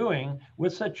we doing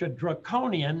with such a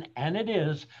draconian, and it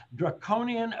is,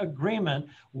 draconian agreement?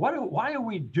 Why are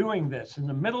we doing this in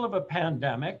the middle of a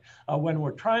pandemic when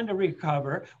we're trying to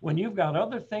recover, when you've got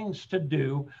other things to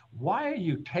do? Why are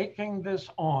you taking this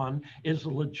on is a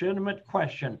legitimate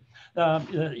question.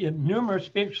 Numerous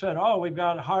speakers said, oh, we've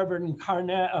got Harvard and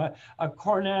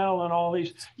Cornell and all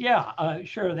these. Yeah,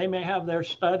 sure, they may have their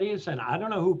studies and I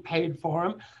don't know who paid for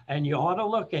them, and you ought to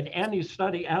look at any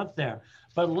study out there.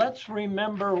 But let's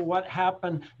remember what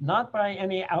happened, not by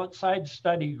any outside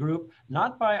study group,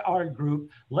 not by our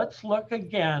group. Let's look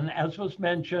again, as was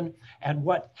mentioned, at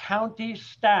what county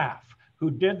staff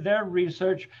who did their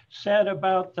research said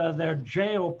about their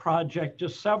jail project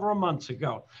just several months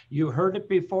ago. You heard it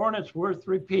before and it's worth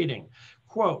repeating.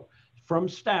 Quote, from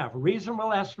staff,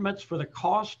 reasonable estimates for the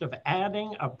cost of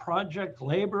adding a project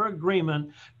labor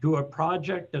agreement to a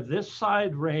project of this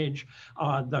size range,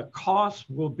 the cost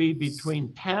will be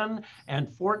between 10 and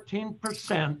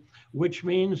 14%, which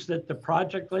means that the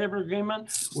project labor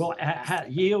agreement will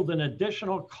yield an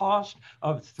additional cost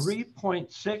of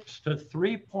 $3.6 to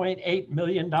 $3.8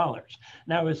 million.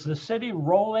 Now, is the city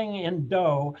rolling in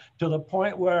dough to the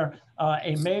point where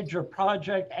a major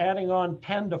project adding on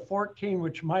 10 to 14,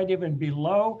 which might even be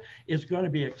low, is going to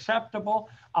be acceptable?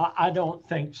 I don't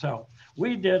think so.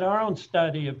 We did our own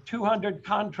study of 200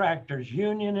 contractors,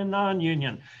 union and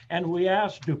non-union, and we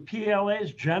asked, do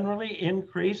PLAs generally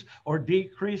increase or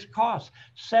decrease costs?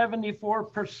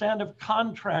 74% of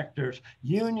contractors,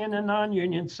 union and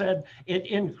non-union, said it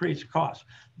increased costs.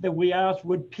 That we asked,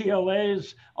 would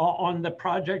PLAs on the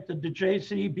project of the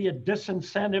JCE be a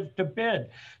disincentive to bid?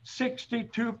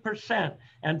 62%.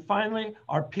 And finally,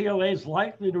 are PLAs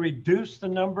likely to reduce the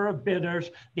number of bidders?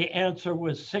 The answer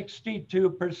was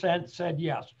 62% said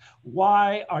yes.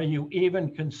 Why are you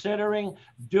even considering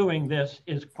doing this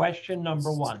is question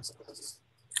number one.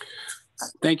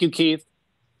 Thank you, Keith.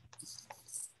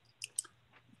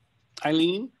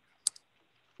 Eileen?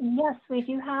 Yes, we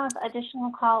do have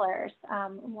additional callers.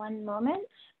 One moment.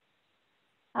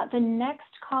 The next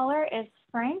caller is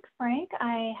Frank. Frank,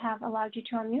 I have allowed you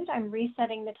to unmute. I'm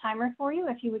resetting the timer for you.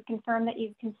 If you would confirm that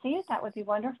you can see it, that would be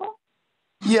wonderful.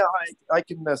 Yeah, I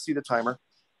can see the timer.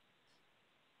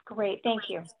 Great, thank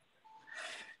you.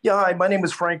 Yeah, hi, my name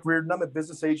is Frank Reardon. I'm a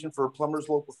business agent for Plumbers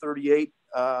Local 38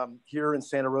 here in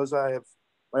Santa Rosa. I have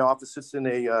my office sits in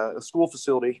a school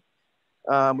facility.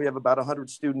 We have about 100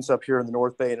 students up here in the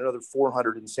North Bay and another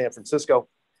 400 in San Francisco.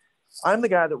 I'm the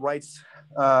guy that writes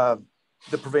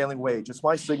the prevailing wage. It's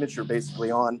my signature basically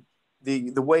on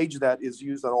the wage that is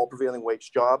used on all prevailing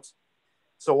wage jobs.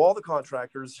 So all the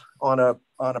contractors on a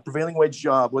prevailing wage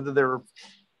job, whether they're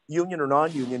union or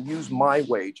non-union, use my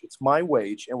wage. It's my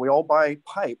wage, and we all buy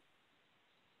pipe.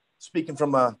 Speaking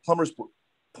from a plumber's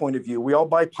point of view, we all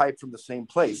buy pipe from the same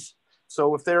place.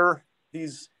 So if there are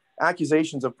these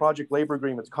accusations of project labor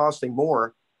agreements costing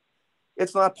more,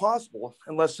 it's not possible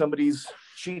unless somebody's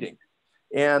cheating.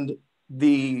 And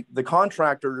the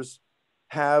contractors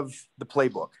have the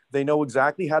playbook. They know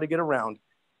exactly how to get around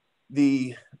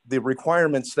the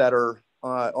requirements that are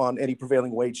on any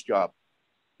prevailing wage job.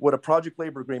 What a project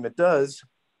labor agreement does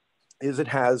is it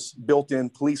has built-in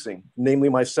policing, namely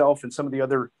myself and some of the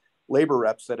other labor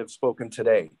reps that have spoken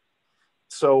today.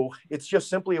 So it's just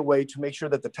simply a way to make sure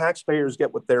that the taxpayers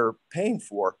get what they're paying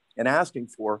for and asking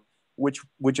for,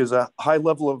 which is a high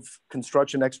level of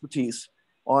construction expertise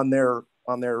on their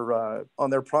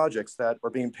projects that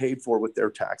are being paid for with their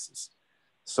taxes.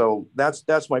 So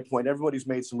that's my point. Everybody's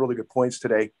made some really good points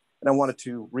today, and I wanted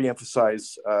to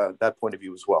reemphasize that point of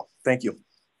view as well. Thank you.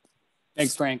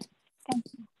 Thanks, Frank. Thank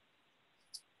you.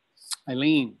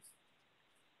 Eileen.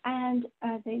 And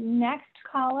the next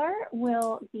caller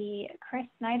will be Chris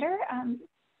Snyder.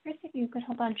 Chris, if you could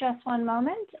hold on just one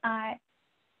moment.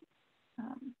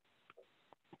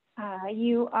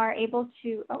 You are able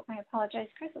to, oh, I apologize,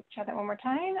 Chris. Let's try that one more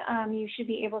time. You should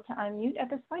be able to unmute at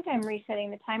this point. I'm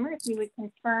resetting the timer. If you would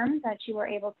confirm that you are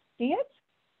able to see it.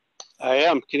 I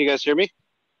am. Can you guys hear me?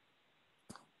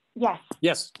 Yes.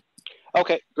 Yes.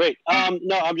 Okay, great.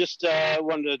 No, I'm just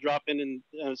wanted to drop in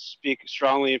and speak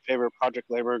strongly in favor of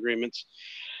project labor agreements.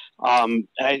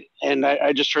 I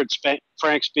just heard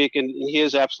Frank speak, and he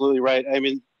is absolutely right. I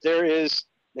mean, there is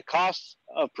the cost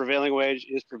of prevailing wage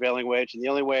is prevailing wage, and the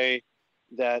only way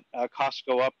that costs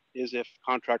go up is if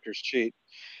contractors cheat.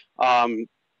 And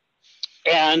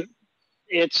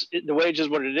the wage is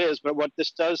what it is, but what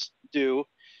this does do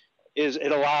is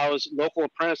it allows local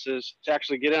apprentices to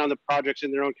actually get in on the projects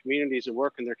in their own communities and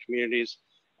work in their communities,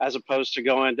 as opposed to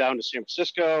going down to San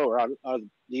Francisco or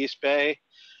on the East Bay.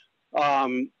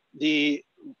 The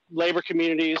labor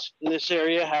communities in this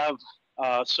area have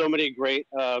so many great,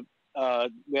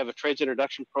 we have a trades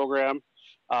introduction program.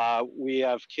 We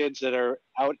have kids that are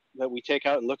out that we take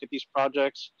out and look at these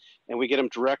projects, and we get them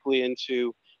directly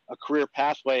into a career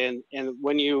pathway. And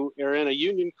when you are in a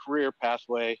union career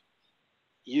pathway,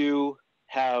 you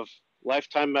have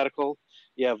lifetime medical,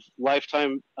 you have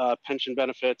lifetime pension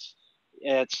benefits.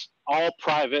 It's all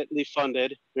privately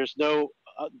funded. There's no,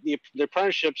 the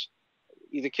apprenticeships,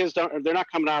 the kids they're not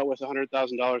coming out with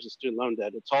 $100,000 in student loan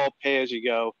debt. It's all pay as you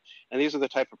go. And these are the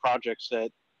type of projects that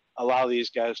allow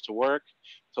these guys to work,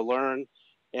 to learn.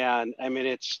 And I mean,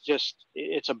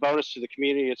 it's a bonus to the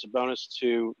community. It's a bonus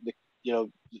to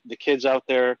the kids out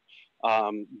there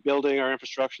building our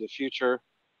infrastructure of the future.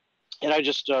 And I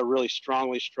just really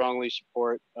strongly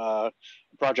support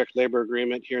project labor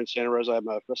agreement here in Santa Rosa. I'm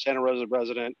a Santa Rosa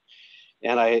resident,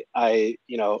 and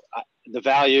the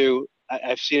value,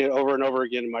 I've seen it over and over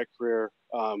again in my career,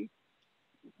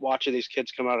 watching these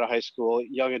kids come out of high school,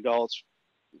 young adults,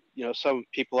 some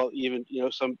people even,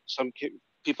 some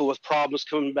people with problems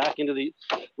coming back into the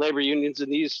labor unions,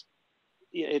 and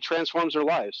it transforms their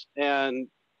lives. And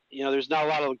you know, there's not a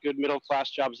lot of good middle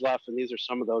class jobs left, and these are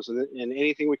some of those. And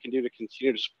anything we can do to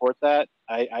continue to support that,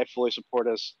 I fully support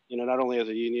us, you know, not only as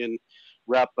a union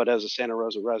rep, but as a Santa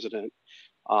Rosa resident.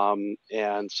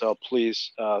 And so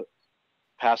please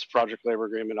pass project labor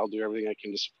agreement. I'll do everything I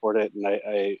can to support it. And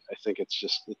I think it's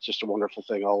just a wonderful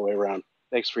thing all the way around.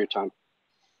 Thanks for your time.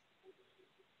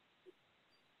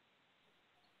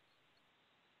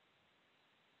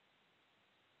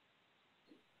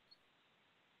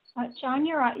 John,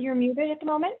 you're muted at the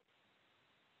moment.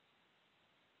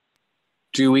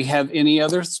 Do we have any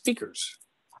other speakers?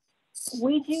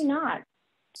 We do not.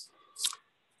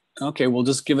 Okay, we'll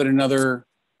just give it another.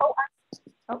 Oh,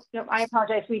 no, I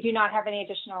apologize. We do not have any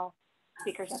additional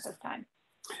speakers at this time.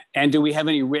 And do we have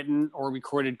any written or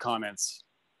recorded comments?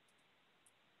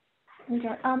 We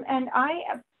don't.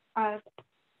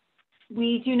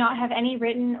 We do not have any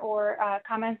written or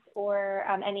comments or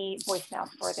any voicemails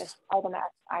for this item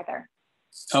either.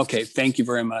 Okay, thank you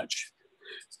very much.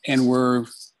 And we're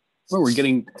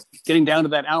getting down to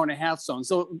that hour and a half zone.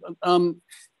 So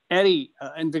Eddie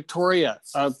and Victoria,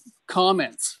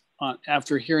 comments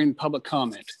after hearing public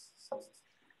comment.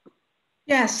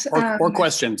 Yes. Or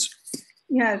questions.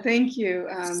 Yeah, thank you,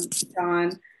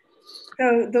 John.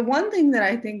 So the one thing that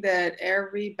I think that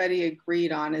everybody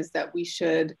agreed on is that we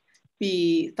should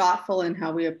be thoughtful in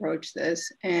how we approach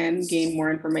this and gain more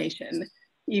information,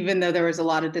 even though there was a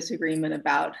lot of disagreement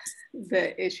about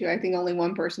the issue. I think only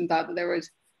one person thought that there was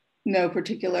no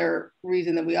particular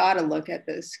reason that we ought to look at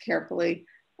this carefully.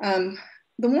 The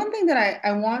one thing that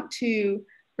I want to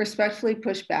respectfully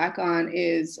push back on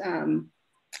is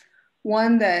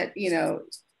one that, you know,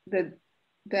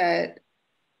 that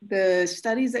the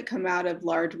studies that come out of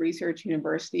large research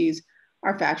universities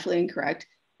are factually incorrect.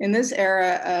 In this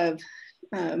era of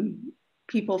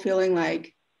people feeling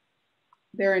like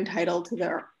they're entitled to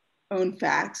their own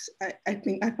facts,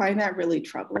 I find that really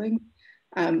troubling,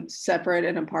 separate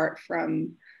and apart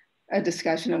from a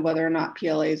discussion of whether or not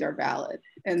PLAs are valid.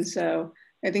 And so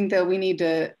I think that we need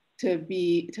to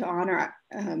honor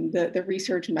the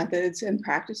research methods and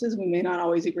practices. We may not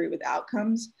always agree with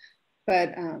outcomes,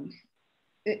 but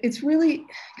it's really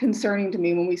concerning to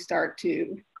me when we start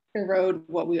to erode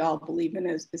what we all believe in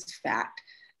as fact.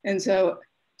 And so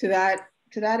to that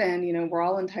end, you know, we're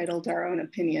all entitled to our own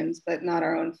opinions, but not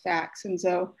our own facts. And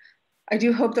so I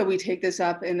do hope that we take this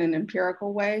up in an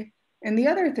empirical way. And the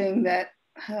other thing that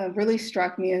really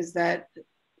struck me is that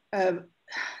there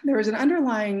was an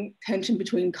underlying tension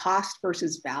between cost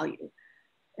versus value.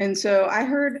 And so I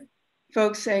heard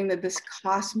folks saying that this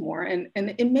costs more, and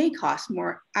it may cost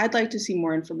more. I'd like to see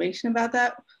more information about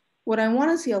that. What I want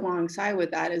to see alongside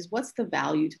with that is what's the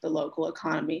value to the local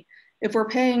economy? If we're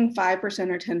paying 5%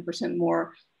 or 10%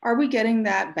 more, are we getting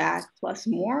that back plus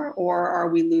more, or are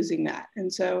we losing that?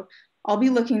 And so I'll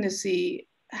be looking to see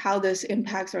how this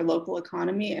impacts our local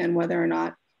economy and whether or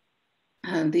not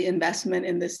the investment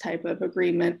in this type of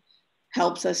agreement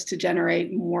helps us to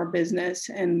generate more business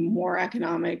and more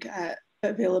economic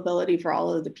availability for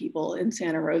all of the people in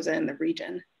Santa Rosa and the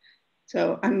region.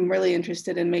 So I'm really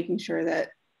interested in making sure that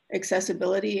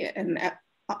accessibility and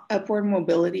upward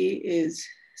mobility is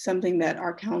something that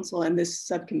our council and this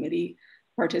subcommittee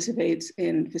participates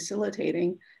in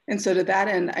facilitating. And so to that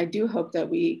end, I do hope that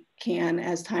we can,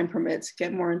 as time permits,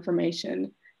 get more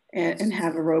information and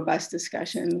have a robust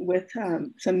discussion with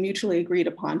some mutually agreed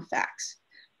upon facts.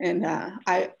 And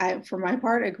I, for my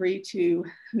part, agree to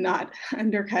not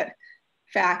undercut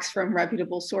facts from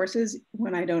reputable sources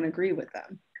when I don't agree with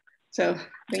them. So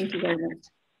thank you very much.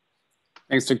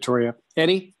 Thanks, Victoria.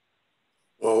 Eddie?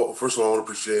 Well, first of all, I want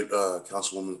to appreciate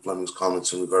Councilwoman Fleming's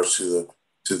comments in regards to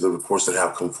the reports that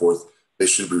have come forth. They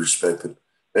should be respected.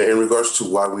 In regards to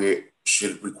why we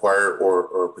should require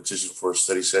or petition for a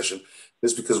study session,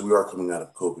 it's because we are coming out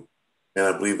of COVID. And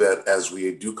I believe that as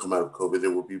we do come out of COVID, there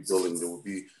will be building, there will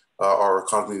be, our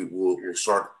economy will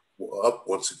start up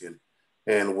once again.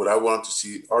 And what I want to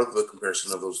see are the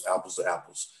comparison of those apples to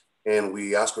apples. And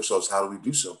we ask ourselves, how do we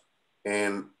do so?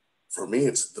 And for me,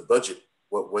 it's the budget,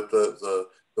 what the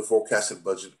forecasted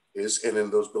budget is. And in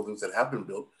those buildings that have been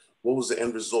built, what was the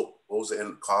end result? What was the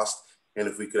end cost? And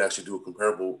if we could actually do a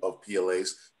comparable of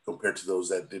PLAs compared to those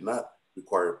that did not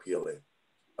require a PLA.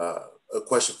 A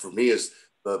question for me is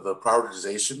the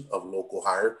prioritization of local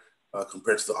hire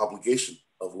compared to the obligation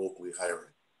of locally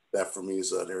hiring. That for me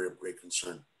is an area of great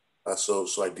concern. So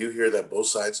I do hear that both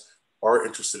sides are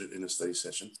interested in a study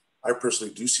session. I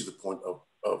personally do see the point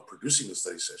of producing a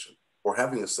study session or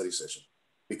having a study session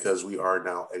because we are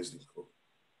now exiting COVID.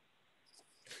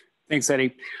 Thanks,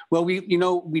 Eddie. Well,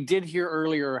 we did hear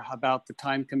earlier about the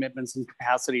time commitments and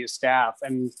capacity of staff,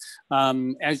 and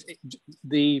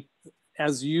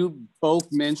as you both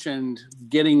mentioned,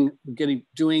 doing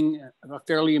a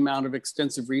fairly amount of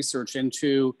extensive research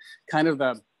into kind of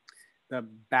the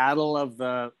battle of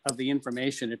the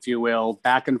information, if you will,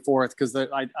 back and forth, because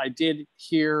I did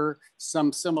hear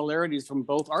some similarities from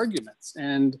both arguments,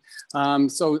 and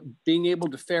so being able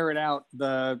to ferret out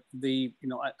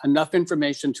enough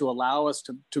information to allow us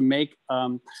to make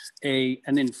an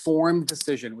informed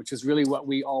decision, which is really what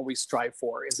we always strive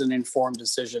for, is an informed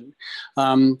decision.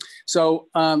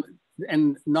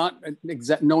 And not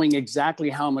knowing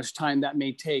exactly how much time that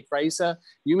may take. Raisa,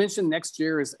 you mentioned next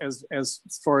year as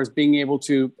far as being able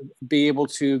to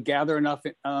gather enough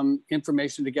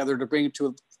information together to bring it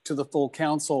to the full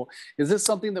council. Is this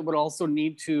something that would also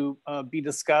need to be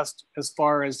discussed as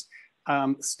far as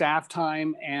staff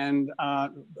time and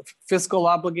fiscal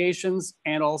obligations,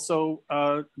 and also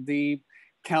the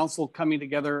council coming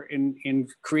together in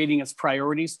creating its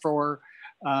priorities for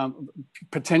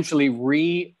potentially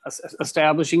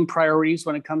re-establishing priorities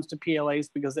when it comes to PLAs,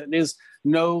 because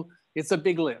it's a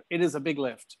big lift. It is a big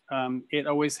lift. It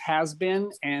always has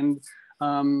been, and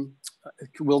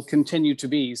will continue to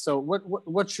be. So what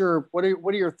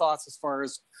are your thoughts as far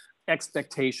as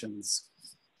expectations?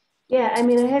 Yeah, I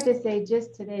mean, I have to say,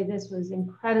 just today, this was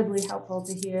incredibly helpful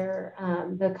to hear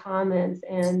the comments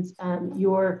and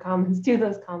your comments to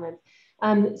those comments.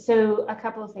 So a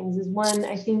couple of things is, one,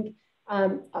 I think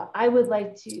I would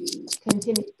like to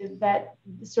continue that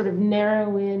sort of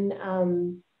narrow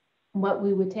in what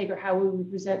we would take or how we would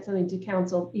present something to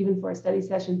council, even for a study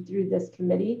session through this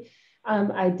committee.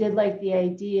 I did like the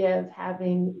idea of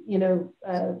having,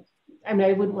 I mean,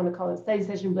 I wouldn't want to call it a study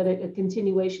session, but a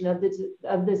continuation of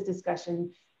this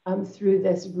discussion through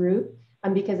this group,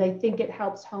 because I think it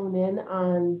helps hone in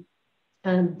on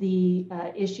the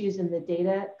issues in the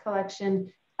data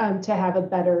collection to have a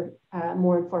better,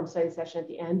 more informed study session at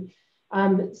the end.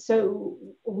 So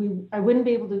I wouldn't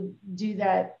be able to do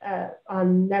that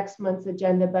on next month's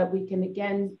agenda, but we can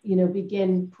again,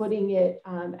 begin putting it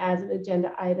as an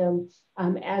agenda item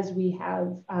as we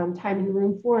have time and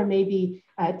room for, and maybe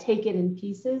take it in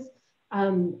pieces.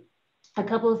 A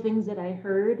couple of things that I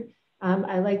heard.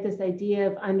 I like this idea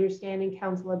of understanding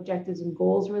council objectives and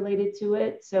goals related to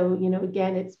it. So,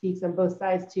 again, it speaks on both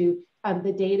sides to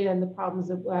the data and the problems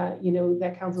of,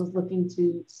 that council is looking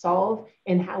to solve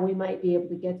and how we might be able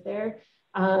to get there.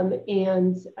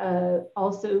 And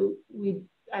also,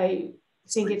 I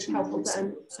think it's helpful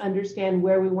to understand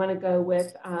where we want to go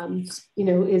with,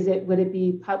 would it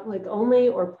be public only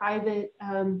or private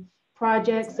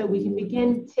projects? So we can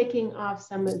begin ticking off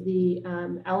some of the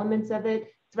elements of it,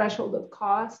 threshold of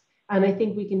cost. And I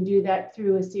think we can do that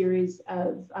through a series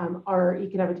of our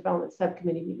economic development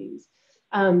subcommittee meetings.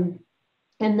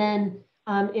 And then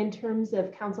in terms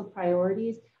of council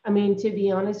priorities, I mean, to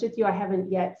be honest with you, I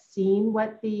haven't yet seen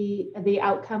what the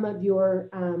outcome of your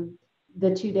the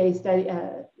 2-day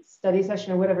study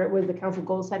session or whatever it was, the council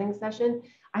goal setting session.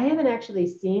 I haven't actually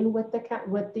seen what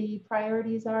the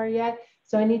priorities are yet,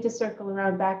 so I need to circle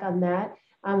around back on that.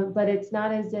 But it's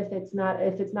not as if it's not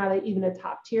even a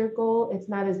top tier goal. It's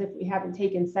not as if we haven't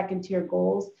taken second tier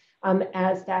goals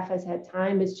as staff has had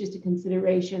time. It's just a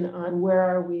consideration on where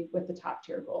are we with the top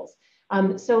tier goals.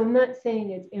 So I'm not saying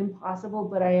it's impossible,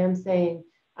 but I am saying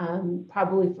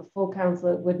probably for full council,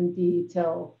 it wouldn't be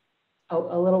till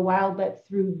a little while, but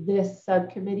through this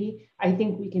subcommittee, I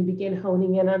think we can begin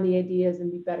honing in on the ideas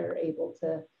and be better able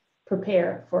to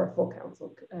prepare for a full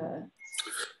council.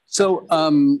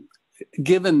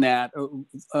 Given that,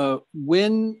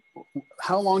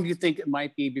 how long do you think it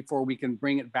might be before we can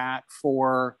bring it back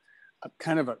for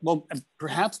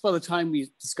perhaps by the time we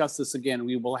discuss this again,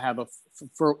 we will have a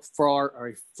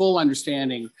full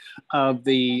understanding of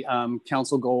the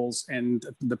council goals and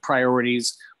the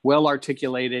priorities well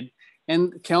articulated.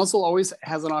 And council always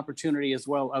has an opportunity as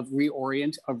well of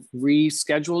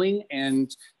rescheduling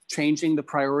and changing the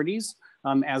priorities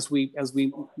as we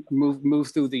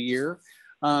move through the year.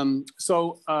 Do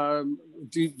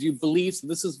you believe,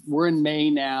 we're in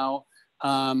May now,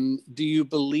 do you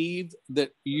believe that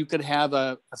you could have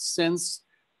a sense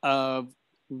of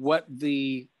what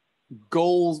the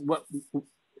goals,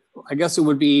 I guess it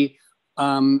would be,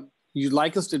 you'd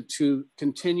like us to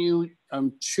continue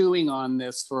chewing on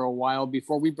this for a while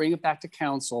before we bring it back to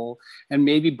council, and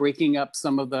maybe breaking up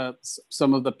some of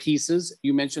the pieces.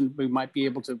 You mentioned we might be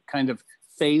able to kind of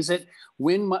phase it.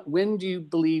 When do you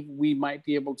believe we might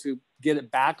be able to get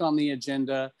it back on the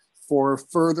agenda for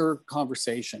further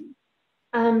conversation?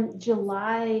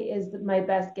 July is my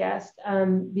best guess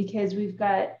because we've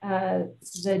got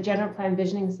the general plan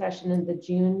visioning session in the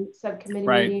June subcommittee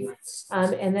meeting.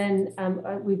 And then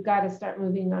we've got to start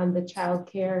moving on the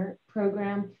child care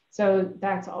program. So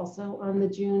that's also on the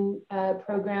June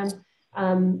program.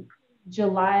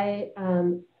 July,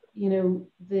 you know,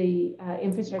 the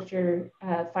infrastructure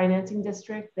financing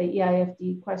district, the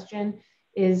EIFD question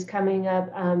is coming up.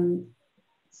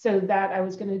 So that I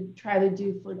was going to try to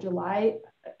do for July.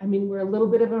 I mean, we're a little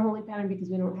bit of a holy pattern because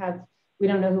we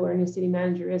don't know who our new city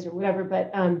manager is or whatever,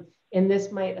 but, and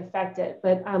this might affect it.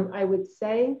 But I would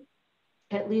say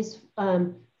at least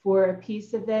for a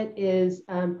piece of it is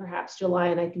perhaps July,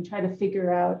 and I can try to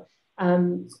figure out,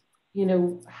 you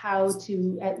know, how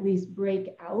to at least break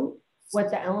out what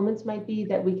the elements might be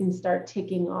that we can start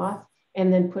ticking off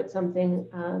and then put something,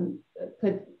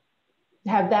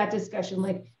 have that discussion,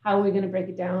 like how are we going to break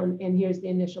it down? And here's the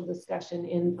initial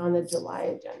discussion on the July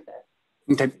agenda.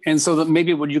 Okay, and so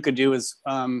maybe what you could do is,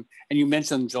 and you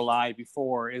mentioned July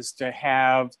before, is to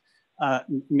have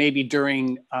maybe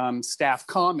during staff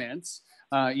comments,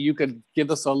 you could give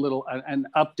us a little an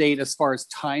update as far as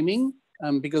timing,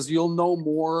 because you'll know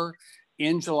more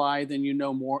in July than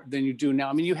you do now.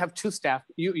 I mean, you have two staff.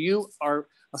 You are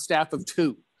a staff of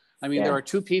two. I mean, there are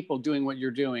two people doing what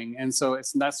you're doing. And so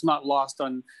that's not lost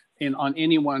on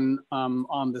anyone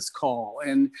on this call.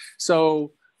 And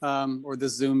so, or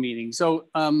this Zoom meeting. So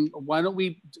why don't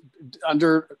we,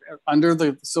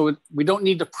 we don't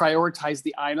need to prioritize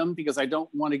the item because I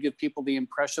don't want to give people the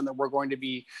impression that we're going to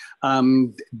be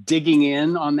digging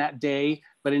in on that day.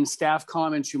 But in staff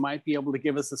comments, you might be able to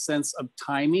give us a sense of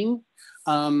timing,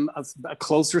 a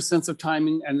closer sense of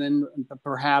timing, and then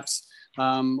perhaps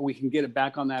we can get it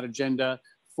back on that agenda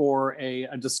for a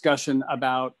discussion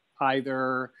about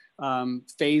either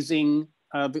phasing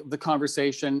the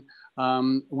conversation.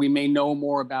 We may know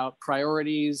more about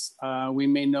priorities. We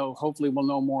may hopefully we'll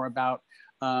know more about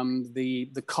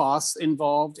the costs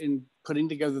involved in putting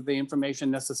together the information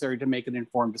necessary to make an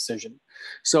informed decision.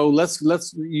 So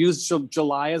let's use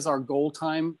July as our goal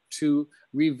time to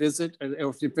revisit,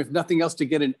 or if nothing else, to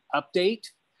get an update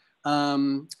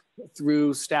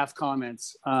through staff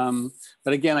comments.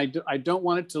 But again, I don't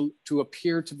want it to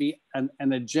appear to be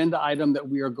an agenda item that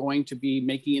we are going to be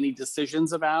making any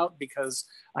decisions about, because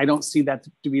I don't see that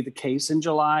to be the case in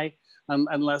July,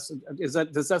 unless,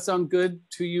 does that sound good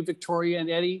to you, Victoria and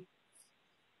Eddie?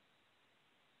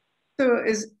 So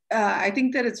I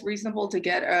think that it's reasonable to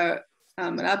get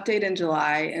an update in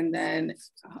July, and then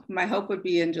my hope would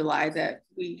be in July that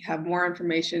we have more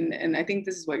information, and I think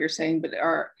this is what you're saying, but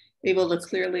are able to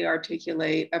clearly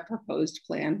articulate a proposed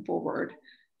plan forward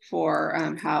for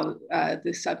how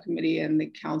the subcommittee and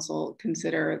the council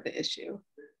consider the issue.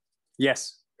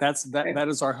 Yes, that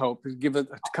is our hope. Give it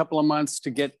a couple of months to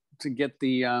get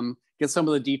some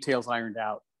of the details ironed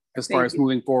out as far as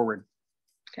moving forward.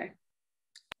 Okay.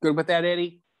 Good with that,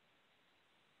 Eddie?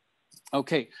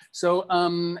 Okay, so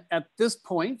at this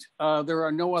point, there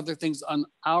are no other things on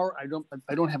I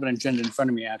don't have an agenda in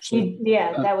front of me, actually.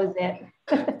 Yeah, that was it.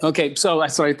 Okay, so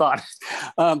that's what I thought.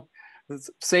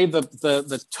 Save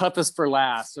the toughest for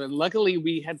last. So luckily,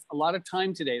 we had a lot of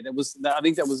time today. I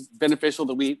think that was beneficial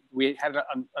that we had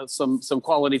some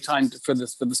quality time for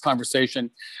this conversation.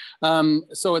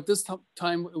 So at this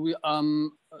time, we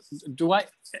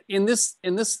in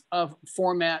this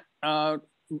format,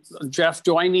 Jeff,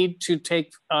 do I need to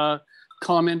take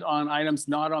comment on items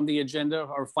not on the agenda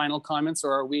or final comments,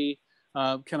 or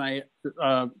can I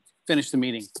finish the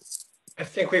meeting? I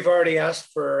think we've already asked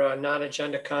for a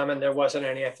non-agenda comment. There wasn't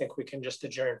any. I think we can just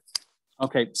adjourn.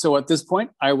 Okay, so at this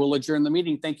point, I will adjourn the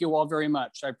meeting. Thank you all very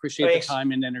much. I appreciate the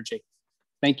time and energy.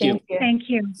 Thank you. Thank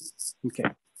you. Okay.